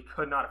absolutely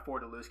could not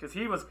afford to lose because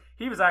he was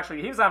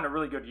having a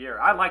really good year.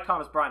 I like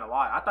Thomas Bryant a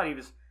lot. I thought he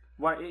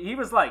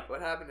was like what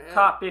happened to him?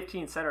 Top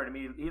 15 center to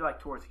me. He like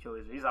tore his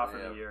Achilles. He's out for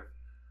the year.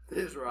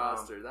 His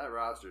roster, that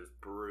roster is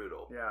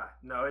brutal. Yeah,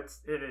 no, it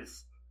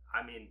is.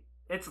 I mean,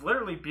 it's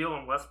literally Beal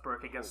and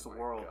Westbrook against the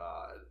world. Oh, my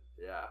God.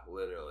 Yeah,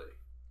 literally.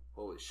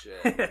 Holy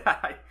shit.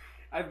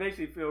 I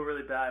basically feel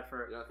really bad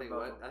for I think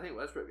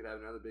Westbrook could have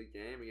another big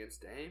game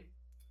against Dame.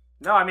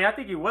 No, I mean, I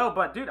think he will,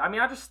 but, dude, I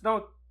mean, I just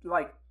don't,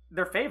 like,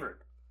 they're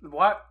favored.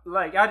 What?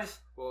 Like, I just...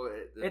 Well,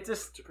 it's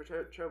just...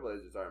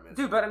 Trailblazers are missing.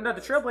 Dude, but no,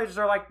 the Trailblazers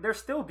are, like, they're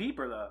still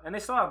deeper, though, and they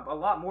still have a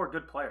lot more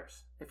good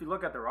players, if you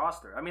look at the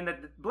roster. I mean, the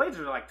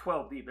Blazers are, like,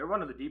 12 deep. They're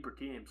one of the deeper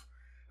teams.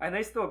 And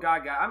they still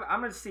got guys. I'm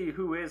going to see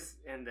who is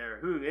in there,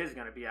 who is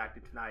going to be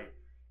active tonight.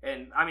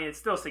 And, I mean, it's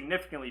still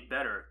significantly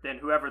better than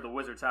whoever the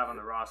Wizards have on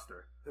the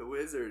roster. The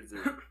Wizards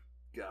are...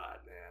 God,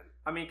 man.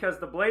 I mean, because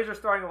the Blazers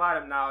starting to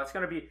lineup now, it's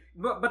going to be...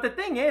 But the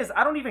thing is,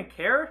 I don't even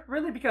care,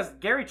 really, because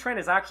Gary Trent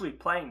is actually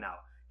playing now.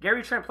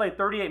 Gary Trent played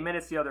 38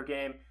 minutes the other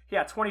game. He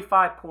had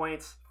 25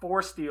 points,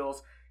 4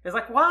 steals. It's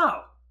like,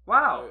 wow.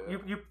 Yeah.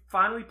 You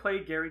finally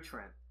played Gary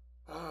Trent.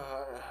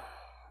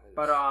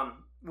 But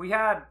we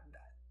had...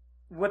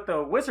 With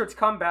the Wizards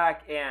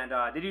comeback, and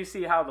did you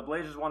see how the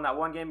Blazers won that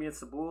one game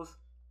against the Bulls?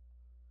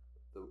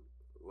 The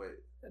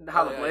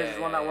Blazers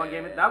won that one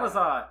game? That was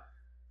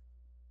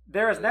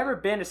there has never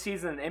been a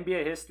season in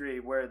NBA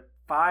history where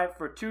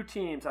two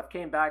teams have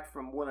came back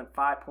from more than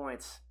 5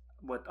 points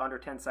with under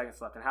 10 seconds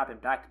left and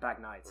happened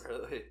back-to-back nights.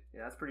 Really?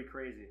 Yeah, that's pretty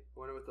crazy. I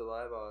wonder what the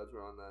live odds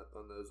were on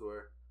those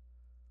were.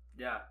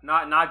 Yeah,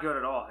 not good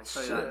at all. I can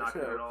tell you that, not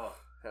good at all.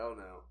 Hell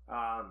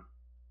no.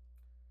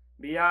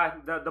 But yeah,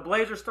 the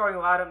Blazers starting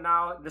a lineup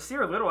now.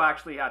 Nasir Little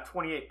actually had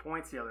 28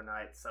 points the other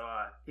night, so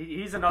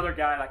he's another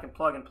guy that can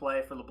plug and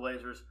play for the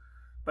Blazers.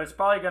 But it's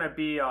probably going to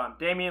be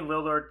Damian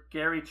Lillard,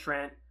 Gary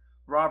Trent,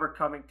 Robert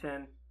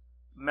Covington,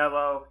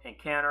 Melo, and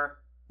Canner,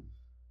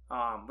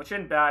 which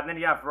isn't bad. And then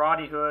you have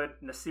Rodney Hood,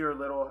 Nasir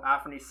Little,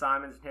 Anthony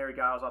Simons, and Harry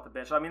Giles off the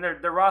bench. I mean,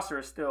 their roster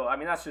is still. I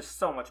mean, that's just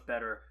so much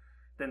better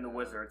than the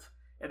Wizards.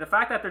 And the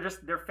fact that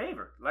they're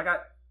favored, like I'm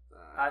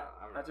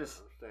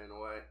staying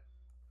away.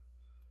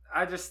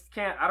 I just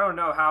can't. I don't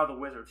know how the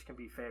Wizards can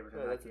be favored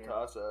in that game. That's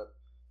a toss-up.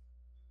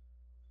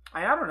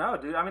 I don't know,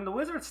 dude. I mean, the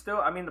Wizards still.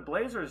 I mean, the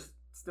Blazers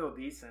still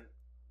decent,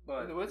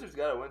 but the Wizards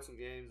got to win some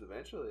games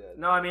eventually.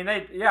 I mean,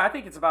 I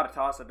think it's about a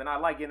toss-up, and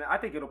I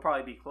think it'll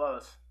probably be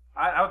close.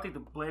 I don't think the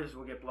Blazers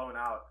will get blown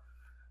out.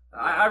 Yeah.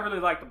 I really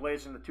like the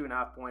Blazers in the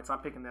 2.5 points. I'm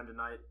picking them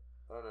tonight.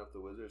 I don't know if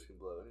the Wizards can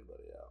blow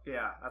anybody out.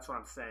 Yeah, that's what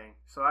I'm saying.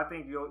 So I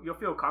think you'll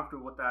feel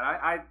comfortable with that.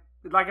 I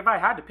like if I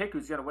had to pick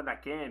who's going to win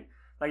that game.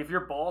 Like, if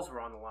your balls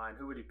were on the line,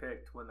 who would you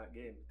pick to win that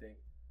game, you think?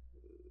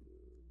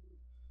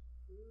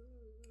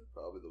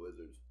 Probably the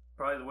Wizards.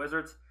 Probably the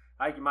Wizards?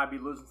 I think you might be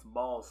losing some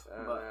balls. I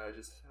don't know.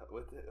 Just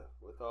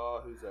with all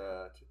who's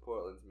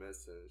Portland's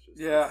missing, it's just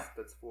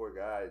that's 4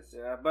 guys.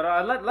 Yeah, but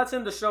let's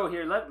end the show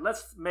here.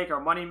 Let's make our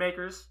money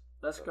makers.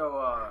 Let's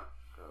go.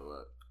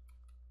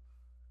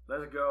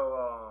 Let's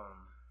go.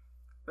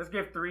 Let's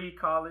give 3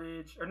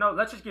 college, or no,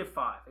 let's just give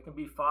 5. It can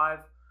be 5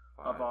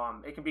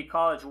 of It can be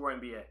college or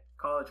NBA.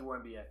 College or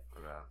NBA.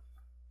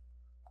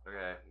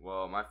 Okay.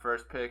 Well, my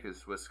first pick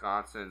is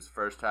Wisconsin's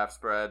first half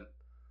spread,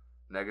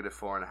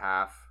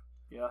 -4.5.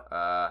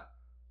 Yeah.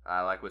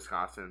 I like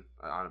Wisconsin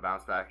on a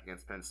bounce back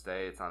against Penn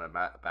State. It's on a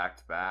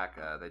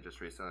back-to-back. They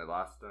just recently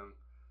lost them.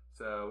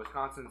 So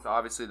Wisconsin's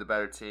obviously the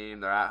better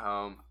team. They're at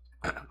home,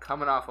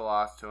 coming off a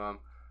loss to them.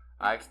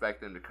 I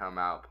expect them to come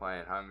out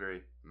playing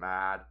hungry,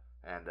 mad,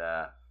 and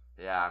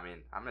I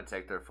mean, I'm going to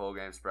take their full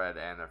game spread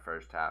and their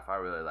first half. I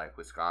really like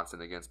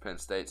Wisconsin against Penn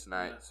State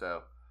tonight,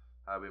 so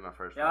that'll be my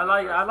first. Yeah,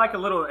 I like a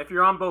little. If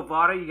you're on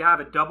Bovada, you have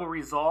a double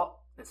result.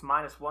 It's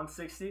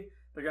 -160.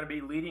 They're going to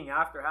be leading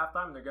after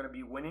halftime. They're going to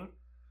be winning.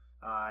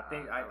 I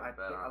think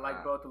I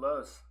like both of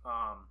those.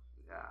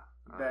 Yeah,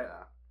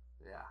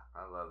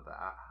 I love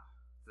that.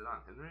 Is it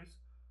on Henry's?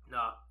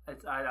 No,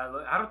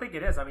 I don't think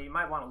it is. I mean, you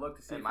might want to look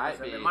to see. It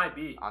might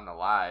be on the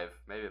live.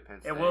 Maybe at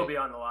Penn State. It will be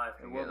on the live.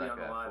 It will be on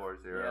the live.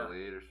 4-0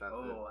 lead or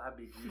something. Oh, that'd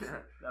be juicy.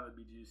 That would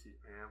be juicy.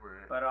 Yeah,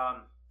 but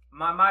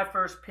my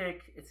first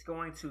pick, it's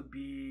going to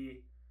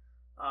be.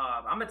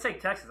 I'm gonna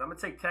take Texas. I'm gonna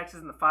take Texas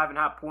in the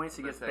 5.5 points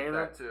against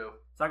Baylor. That too.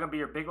 Is that gonna be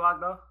your big lock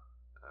though?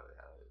 Oh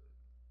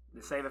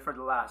yeah. Save it for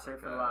the last. Save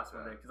it for the last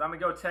one, because I'm gonna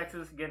go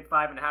Texas getting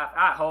 5.5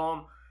 at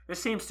home.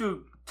 This seems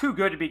too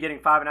good to be getting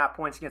 5.5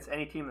 points against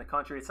any team in the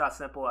country. It's not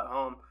simple at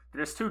home.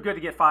 They're just too good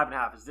to get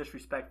 5.5. It's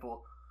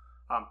disrespectful.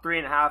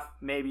 3.5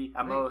 maybe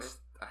at most.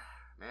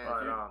 Man,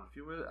 but, if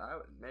you would, I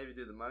would maybe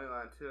do the money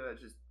line too.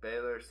 It's just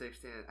Baylor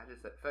 16. I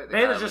just feel like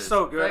Baylor's just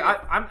so good.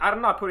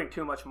 I'm not putting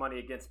too much money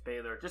against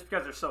Baylor just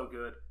because they're so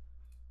good.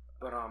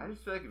 But I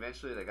just feel like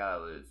eventually they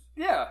gotta lose.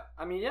 Yeah,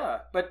 I mean, yeah.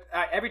 But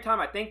every time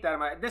I think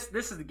that,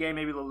 this is the game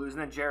maybe they'll lose,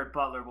 and then Jared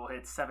Butler will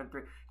hit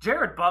 7-3.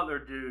 Jared Butler,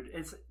 dude,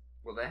 is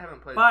they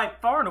haven't played by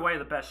far and away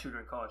the best shooter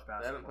in college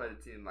basketball. They haven't played a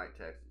team like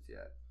Texas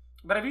yet.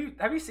 But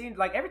have you seen,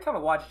 like, every time I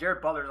watch,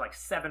 Jared Butler's like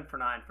 7 for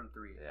 9 from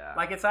 3. Yeah.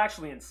 Like, it's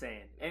actually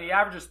insane. And he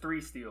averages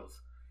 3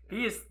 steals.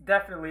 He is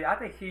definitely, I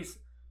think he's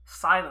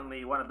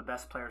silently one of the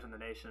best players in the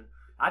nation.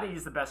 I think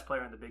he's the best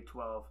player in the Big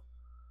 12.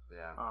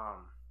 Yeah.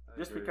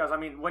 Just because, I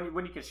mean,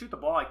 when you can shoot the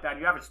ball like that,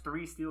 you average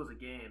 3 steals a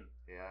game.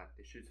 Yeah,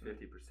 he shoots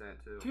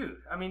 50% too.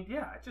 Dude, I mean,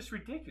 yeah, it's just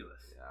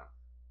ridiculous. Yeah.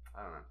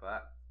 I don't know.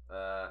 But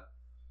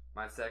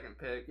my second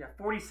pick. Yeah,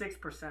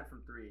 46%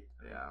 from 3.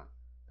 Yeah.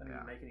 Doesn't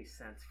even make any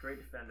sense. Great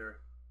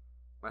defender.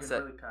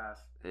 Really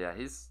pass. Yeah,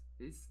 he's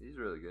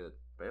really good.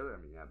 Baylor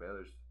and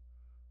Gonzaga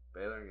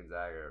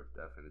are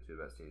definitely the 2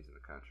 best teams in the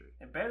country.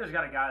 And Baylor's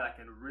got a guy that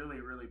can really,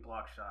 really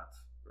block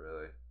shots.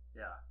 Really?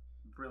 Yeah,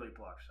 really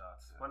block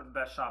shots. Yeah. One of the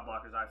best shot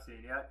blockers I've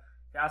seen. Yeah,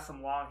 he has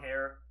some long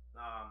hair.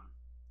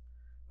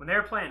 When they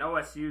were playing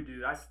OSU,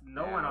 dude,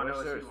 no one on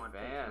OSU wanted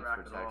to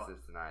interact at all.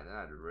 Texas tonight. Then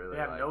I'd really. They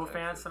have no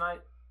fans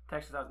tonight.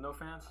 Texas has no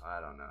fans.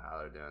 I don't know how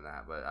they're doing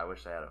that, but I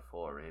wish they had a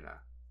full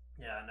arena.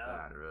 Yeah, I know. Then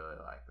I'd really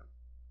like them.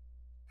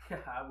 Yeah,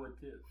 I would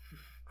too.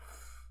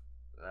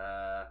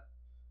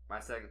 My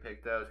second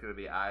pick though is going to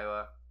be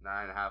Iowa,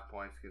 9.5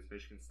 points against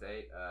Michigan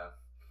State.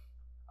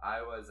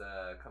 Iowa's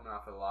coming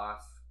off a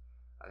loss.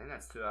 I think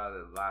that's 2 out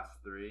of the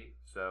last 3.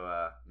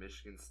 So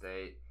Michigan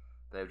State,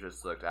 they've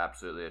just looked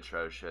absolutely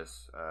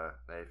atrocious.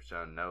 They've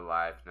shown no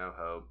life, no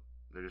hope.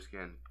 They're just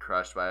getting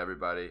crushed by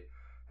everybody.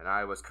 And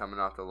Iowa's coming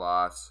off the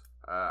loss.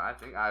 I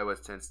think Iowa's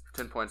 10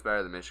 points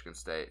better than Michigan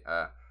State.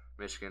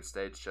 Michigan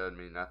State showed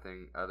me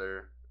nothing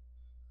other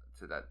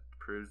that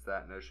proves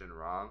that notion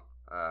wrong.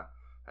 I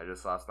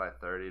just lost by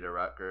 30 to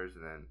Rutgers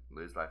and then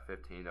lose by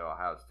 15 to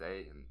Ohio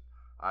State. And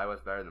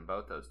Iowa's better than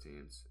both those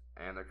teams.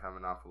 And they're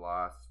coming off a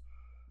loss.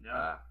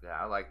 Yeah,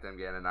 I like them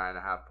getting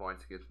 9.5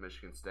 points against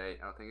Michigan State.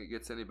 I don't think it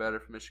gets any better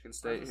for Michigan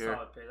State here.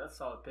 That's a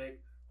solid pick.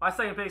 My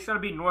second pick is going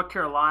to be North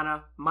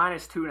Carolina,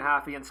 minus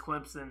 2.5 against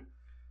Clemson.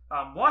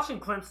 Watching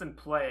Clemson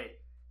play,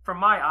 from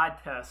my eye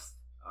test,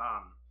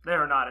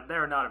 they're not a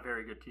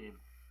very good team.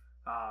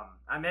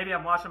 Maybe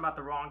I'm watching them at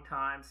the wrong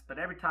times, but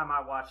every time I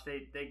watch,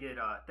 they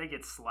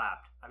get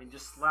slapped. I mean,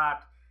 just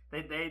slapped.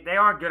 They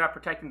aren't good at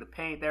protecting the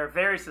paint. They're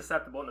very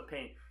susceptible in the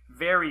paint.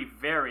 Very,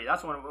 very.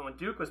 That's when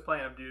Duke was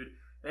playing them, dude.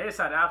 They just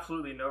had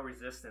absolutely no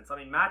resistance. I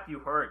mean,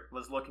 Matthew Hurt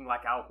was looking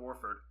like Al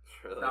Horford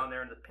down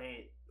there in the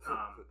paint.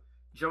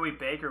 Joey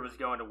Baker was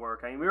going to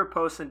work. I mean, we were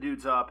posting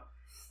dudes up.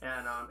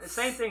 And the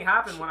same thing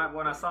happened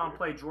when I saw him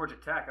play Georgia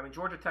Tech. I mean,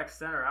 Georgia Tech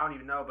center, I don't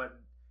even know, but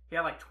he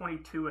had like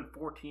 22 and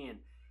 14.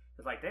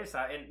 It's like they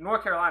decided. In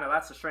North Carolina,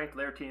 that's the strength of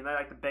their team. They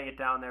like to bang it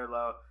down there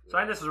low. So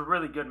I think this is a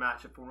really good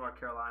matchup for North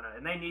Carolina,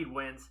 and they need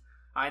wins.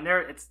 And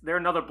they're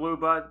another blue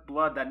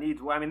blood that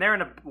needs. I mean, they're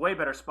in a way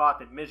better spot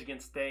than Michigan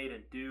State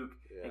and Duke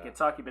and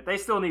Kentucky, but they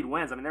still need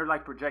wins. I mean, they're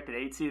like projected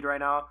 8 seed right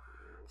now.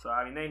 So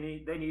I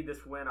mean, they need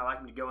this win. I like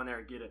them to go in there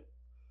and get it.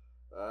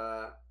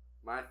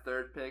 My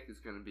third pick is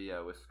going to be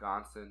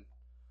Wisconsin,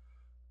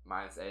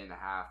 minus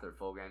 8.5. Their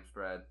full game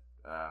spread.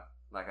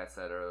 Like I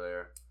said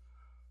earlier,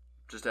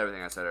 just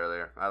everything I said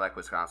earlier. I like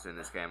Wisconsin in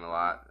this game a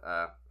lot.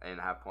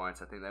 8.5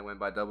 points. I think they win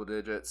by double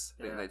digits.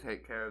 I think they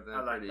take care of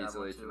them pretty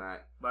easily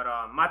tonight. But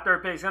my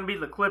third pick is going to be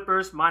the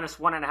Clippers, minus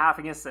 1.5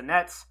 against the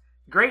Nets.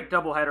 Great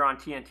doubleheader on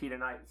TNT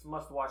tonight. It's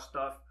must-watch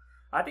stuff.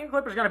 I think the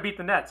Clippers are going to beat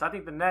the Nets. I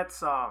think the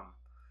Nets,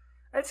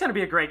 it's going to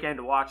be a great game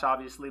to watch,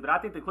 obviously, but I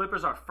think the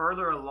Clippers are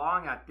further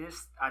along at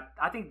this.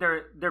 I think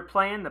they're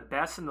playing the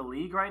best in the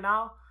league right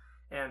now,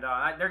 and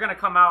they're going to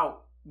come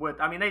out with.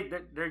 I mean,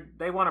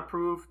 they want to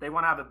prove. They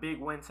want to have a big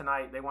win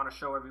tonight. They want to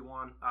show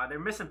everyone. They're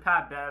missing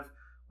Pat Bev,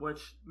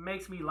 which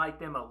makes me like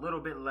them a little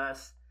bit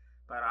less,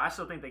 but I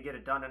still think they get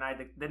it done tonight.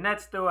 The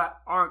Nets still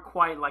aren't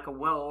quite like a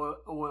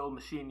well-oiled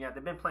machine yet.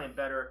 They've been playing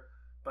better,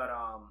 but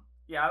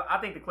I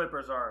think the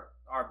Clippers are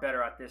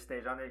better at this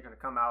stage. I think they're going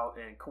to come out,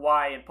 and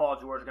Kawhi and Paul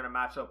George are going to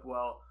match up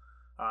well.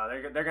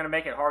 They're going to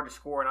make it hard to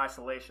score in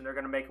isolation. They're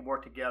going to make them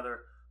work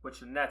together, which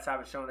the Nets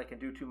haven't shown they can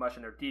do too much,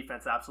 and their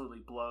defense absolutely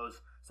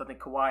blows. So I think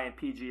Kawhi and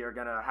PG are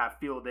going to have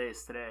field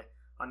days today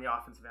on the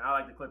offensive end. I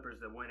like the Clippers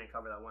to win and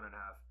cover that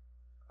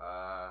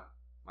 1.5.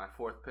 My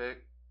fourth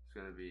pick is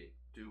going to be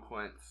Duke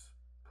Wentz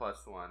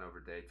 +1 over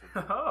Dayton.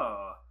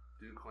 Oh.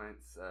 Duke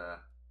Wentz,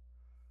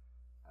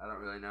 I don't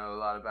really know a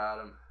lot about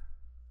him,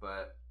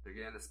 but they're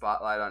getting the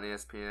spotlight on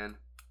ESPN.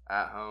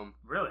 at home.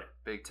 Really?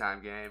 Big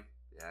time game.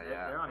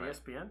 Yeah. They're on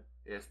ESPN?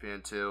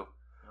 ESPN 2.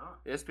 Oh.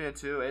 ESPN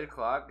 2, 8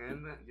 o'clock. Get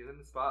in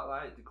the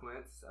spotlight.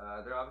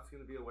 DeQuince. They're obviously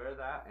going to be aware of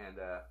that. And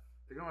they're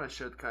going to want to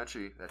show the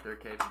country that they're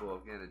capable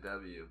of getting a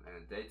W.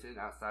 And Dayton,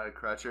 outside of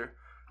Crutcher,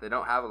 they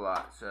don't have a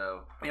lot.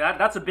 So yeah,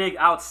 that's a big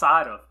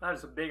outside of. That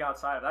is a big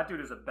outside of. That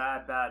dude is a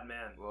bad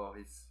man. Well,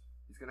 he's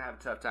going to have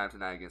a tough time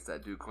tonight against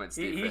that DeQuince defense.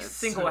 He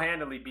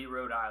single-handedly beat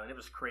Rhode Island. It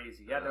was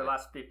crazy. He had their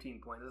last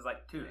 15 points. It was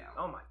like, dude,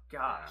 oh my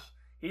gosh.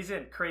 Yeah. He's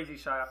in crazy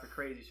shot after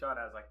crazy shot.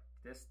 I was like,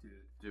 this dude.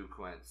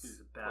 DeQuince. He's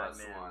a bad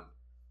man. +1.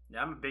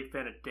 Yeah, I'm a big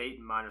fan of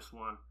Dayton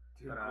 -1.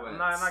 But, I'm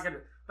not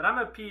gonna. But I'm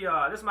gonna be.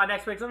 This is my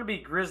next pick. It's gonna be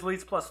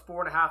Grizzlies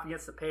 +4.5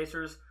 against the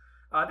Pacers.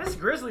 This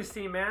Grizzlies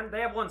team, man,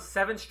 they have won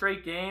 7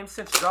 straight games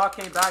since Jaw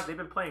came back. They've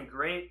been playing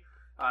great.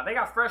 They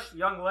got fresh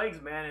young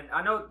legs, man, and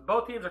I know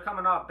both teams are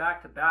coming off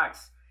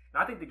back-to-backs.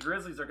 And I think the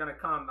Grizzlies are going to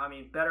come,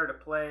 better to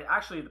play.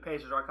 Actually, the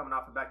Pacers aren't coming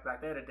off a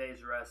back-to-back. They had a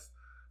day's rest.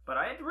 But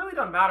it really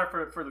doesn't matter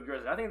for the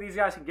Grizzlies. I think these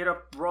guys can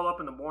roll up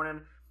in the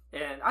morning.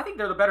 And I think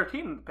they're the better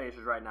team than the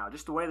Pacers right now.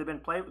 Just the way they've been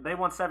playing. They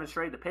won 7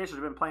 straight. The Pacers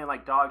have been playing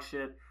like dog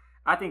shit.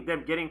 I think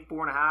them getting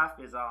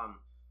 4.5 is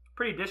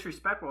pretty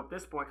disrespectful at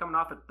this point. Coming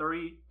off a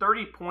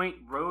 30-point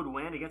road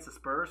win against the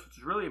Spurs, which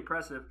is really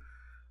impressive.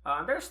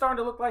 They're starting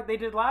to look like they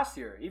did last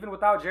year. Even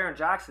without Jaren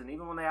Jackson.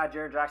 Even when they had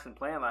Jaren Jackson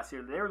playing last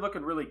year, they were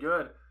looking really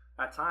good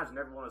at times when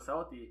everyone was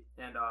healthy.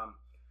 And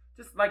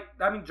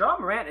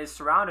John Morant is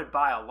surrounded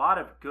by a lot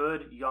of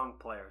good young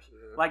players.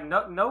 Yeah. Like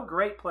no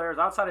great players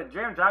outside of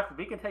Jaren Jackson. If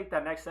he can take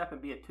that next step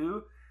and be a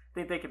 2, I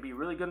think they could be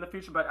really good in the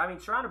future. But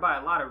surrounded by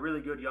a lot of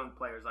really good young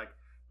players like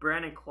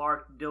Brandon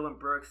Clark, Dylan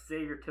Brooks,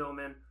 Xavier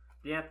Tillman,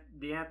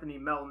 DeAnthony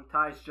Melton,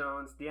 Tyus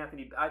Jones,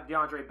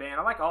 DeAndre Bain.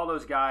 I like all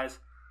those guys.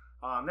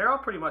 They're all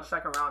pretty much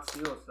second round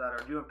steals that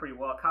are doing pretty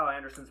well. Kyle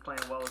Anderson's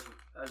playing well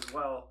as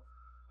well.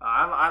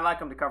 I like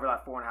them to cover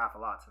that 4.5 a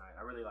lot tonight.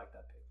 I really like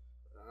that pick.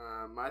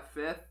 My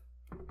 5th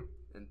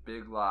and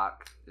big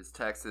lock is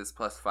Texas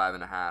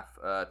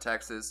 +5.5.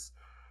 Texas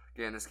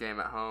getting this game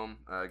at home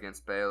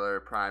against Baylor,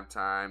 prime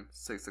time,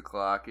 6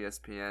 o'clock,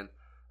 ESPN.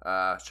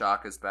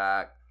 Shaka's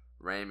back,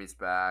 Ramey's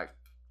back,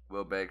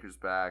 Will Baker's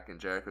back,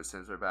 and Jericho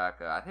Sims are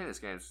back. I think this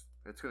game's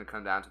it's going to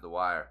come down to the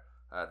wire.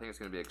 I think it's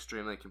going to be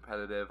extremely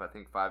competitive. I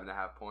think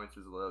 5.5 points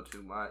is a little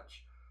too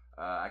much.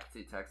 I can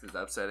see Texas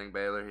upsetting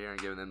Baylor here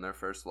and giving them their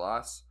first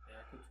loss. Yeah,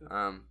 I think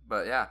so.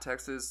 But yeah,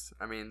 Texas,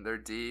 they're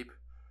deep,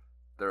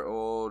 they're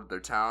old, they're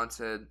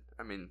talented.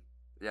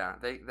 They're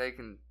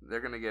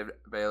going to give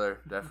Baylor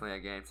definitely a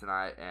game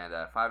tonight, and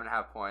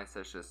 5.5 points,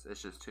 it's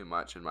just too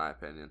much in my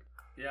opinion.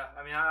 Yeah,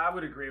 I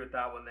would agree with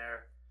that one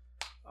there.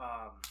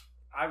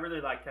 I really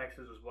like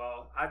Texas as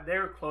well. They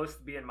were close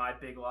to being my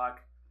big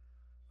lock.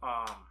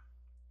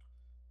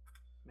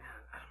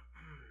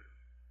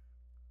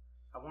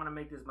 I want to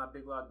make this my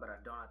big lock, but I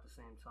don't at the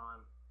same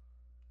time.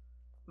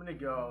 I'm gonna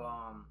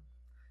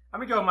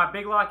go with my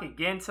big lock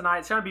again tonight.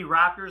 It's gonna be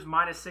Raptors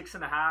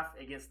 -6.5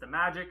 against the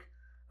Magic.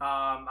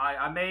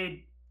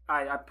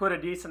 I put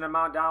a decent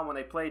amount down when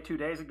they played 2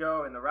 days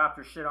ago, and the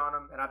Raptors shit on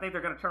them, and I think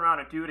they're gonna turn around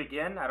and do it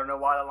again. I don't know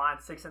why the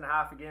line's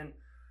 6.5 again.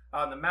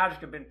 The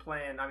Magic have been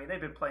playing. They've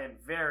been playing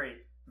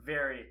very,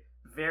 very,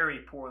 very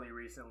poorly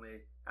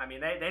recently.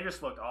 They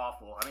just looked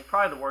awful.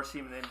 Probably the worst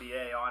team in the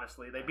NBA,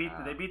 honestly. They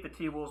beat the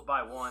T-Wolves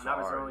by 1. That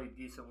was their only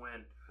decent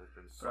win.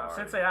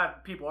 Since they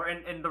have people,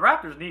 and the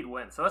Raptors need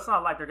wins, so it's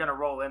not like they're going to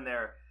roll in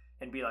there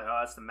and be like, oh,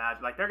 that's the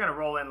Magic. Like, they're going to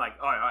roll in like,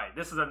 all right,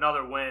 this is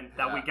another win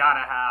that we got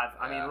to have.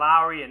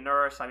 Lowry and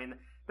Nurse,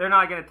 they're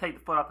not going to take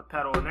the foot off the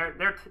pedal, and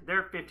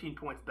they're 15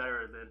 points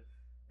better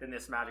than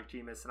this Magic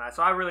team is tonight.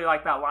 So I really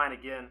like that line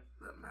again.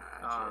 The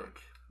Magic.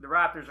 The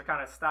Raptors are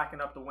kind of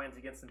stacking up the wins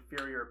against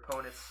inferior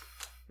opponents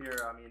here.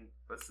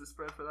 What's the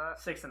spread for that?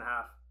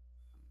 6.5.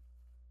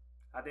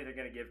 I think they're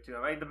going to give it to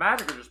them. The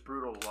Magic are just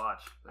brutal to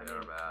watch. They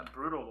are bad.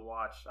 Brutal to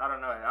watch. I don't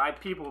know.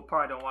 People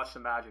probably don't watch the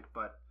Magic,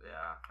 but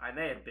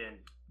they have been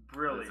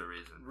really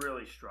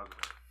struggling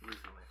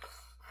recently.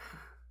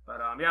 But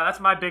that's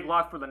my big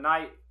lock for the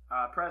night.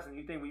 Preston,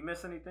 you think we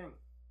missed anything?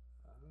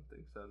 I don't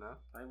think so, no.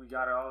 I think we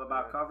got it all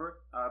about covered.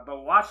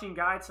 But watching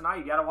guys tonight,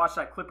 you got to watch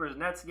that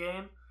Clippers-Nets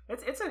game.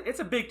 It's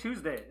a big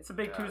Tuesday. It's a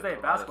big Tuesday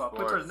at basketball.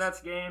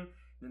 Clippers-Nets game.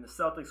 Then the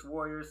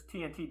Celtics-Warriors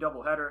TNT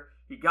doubleheader.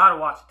 You got to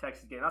watch the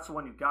Texas game. That's the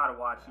one you got to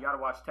watch. You got to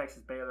watch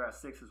Texas-Baylor at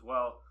 6 as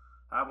well.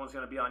 That one's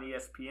going to be on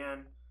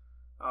ESPN.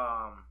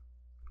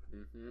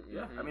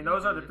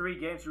 Those are the 3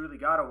 games you really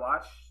got to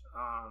watch.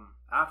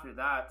 After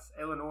that,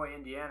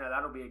 Illinois-Indiana.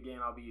 That'll be a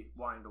game I'll be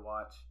wanting to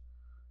watch.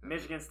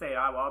 Michigan State,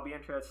 I'll be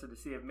interested to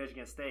see if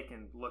Michigan State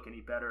can look any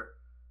better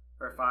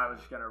or if I was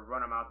just going to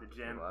run them out the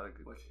gym. A lot of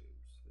good games.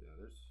 Yeah,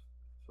 there's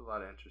a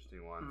lot of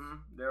interesting ones.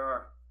 There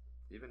are.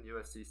 Even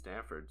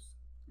USC-Stanford's.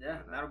 Yeah,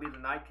 that'll be the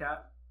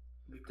nightcap.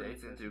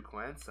 Dayton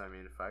DeQuince.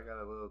 If I got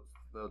a little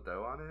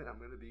dough on it, I'm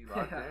going to be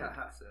locked in.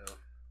 So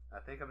I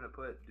think I'm going to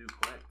put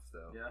DeQuince,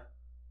 though. Yeah.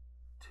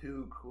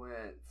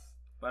 DeQuince.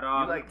 But you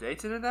like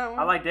Dayton in that one?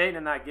 I like Dayton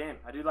in that game.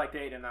 I do like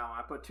Dayton in that one.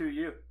 I put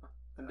 2U.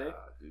 And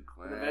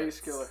DeQuince. The Vegas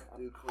killer.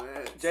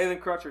 DeQuince. Jalen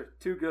Crutcher.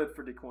 Too good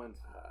for DeQuince.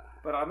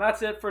 But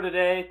that's it for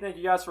today. Thank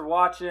you guys for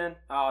watching.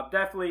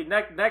 Definitely,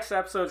 next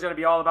episode is going to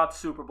be all about the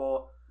Super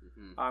Bowl.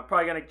 I'm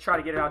probably going to try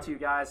to get it out to you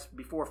guys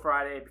before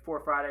Friday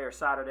or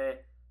Saturday.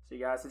 So,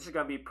 you guys, it's just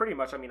going to be pretty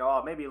much,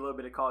 maybe a little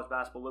bit of college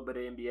basketball, a little bit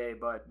of NBA,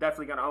 but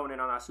definitely going to hone in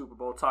on our Super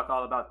Bowl, talk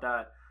all about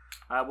that.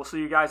 We'll see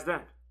you guys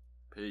then.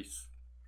 Peace.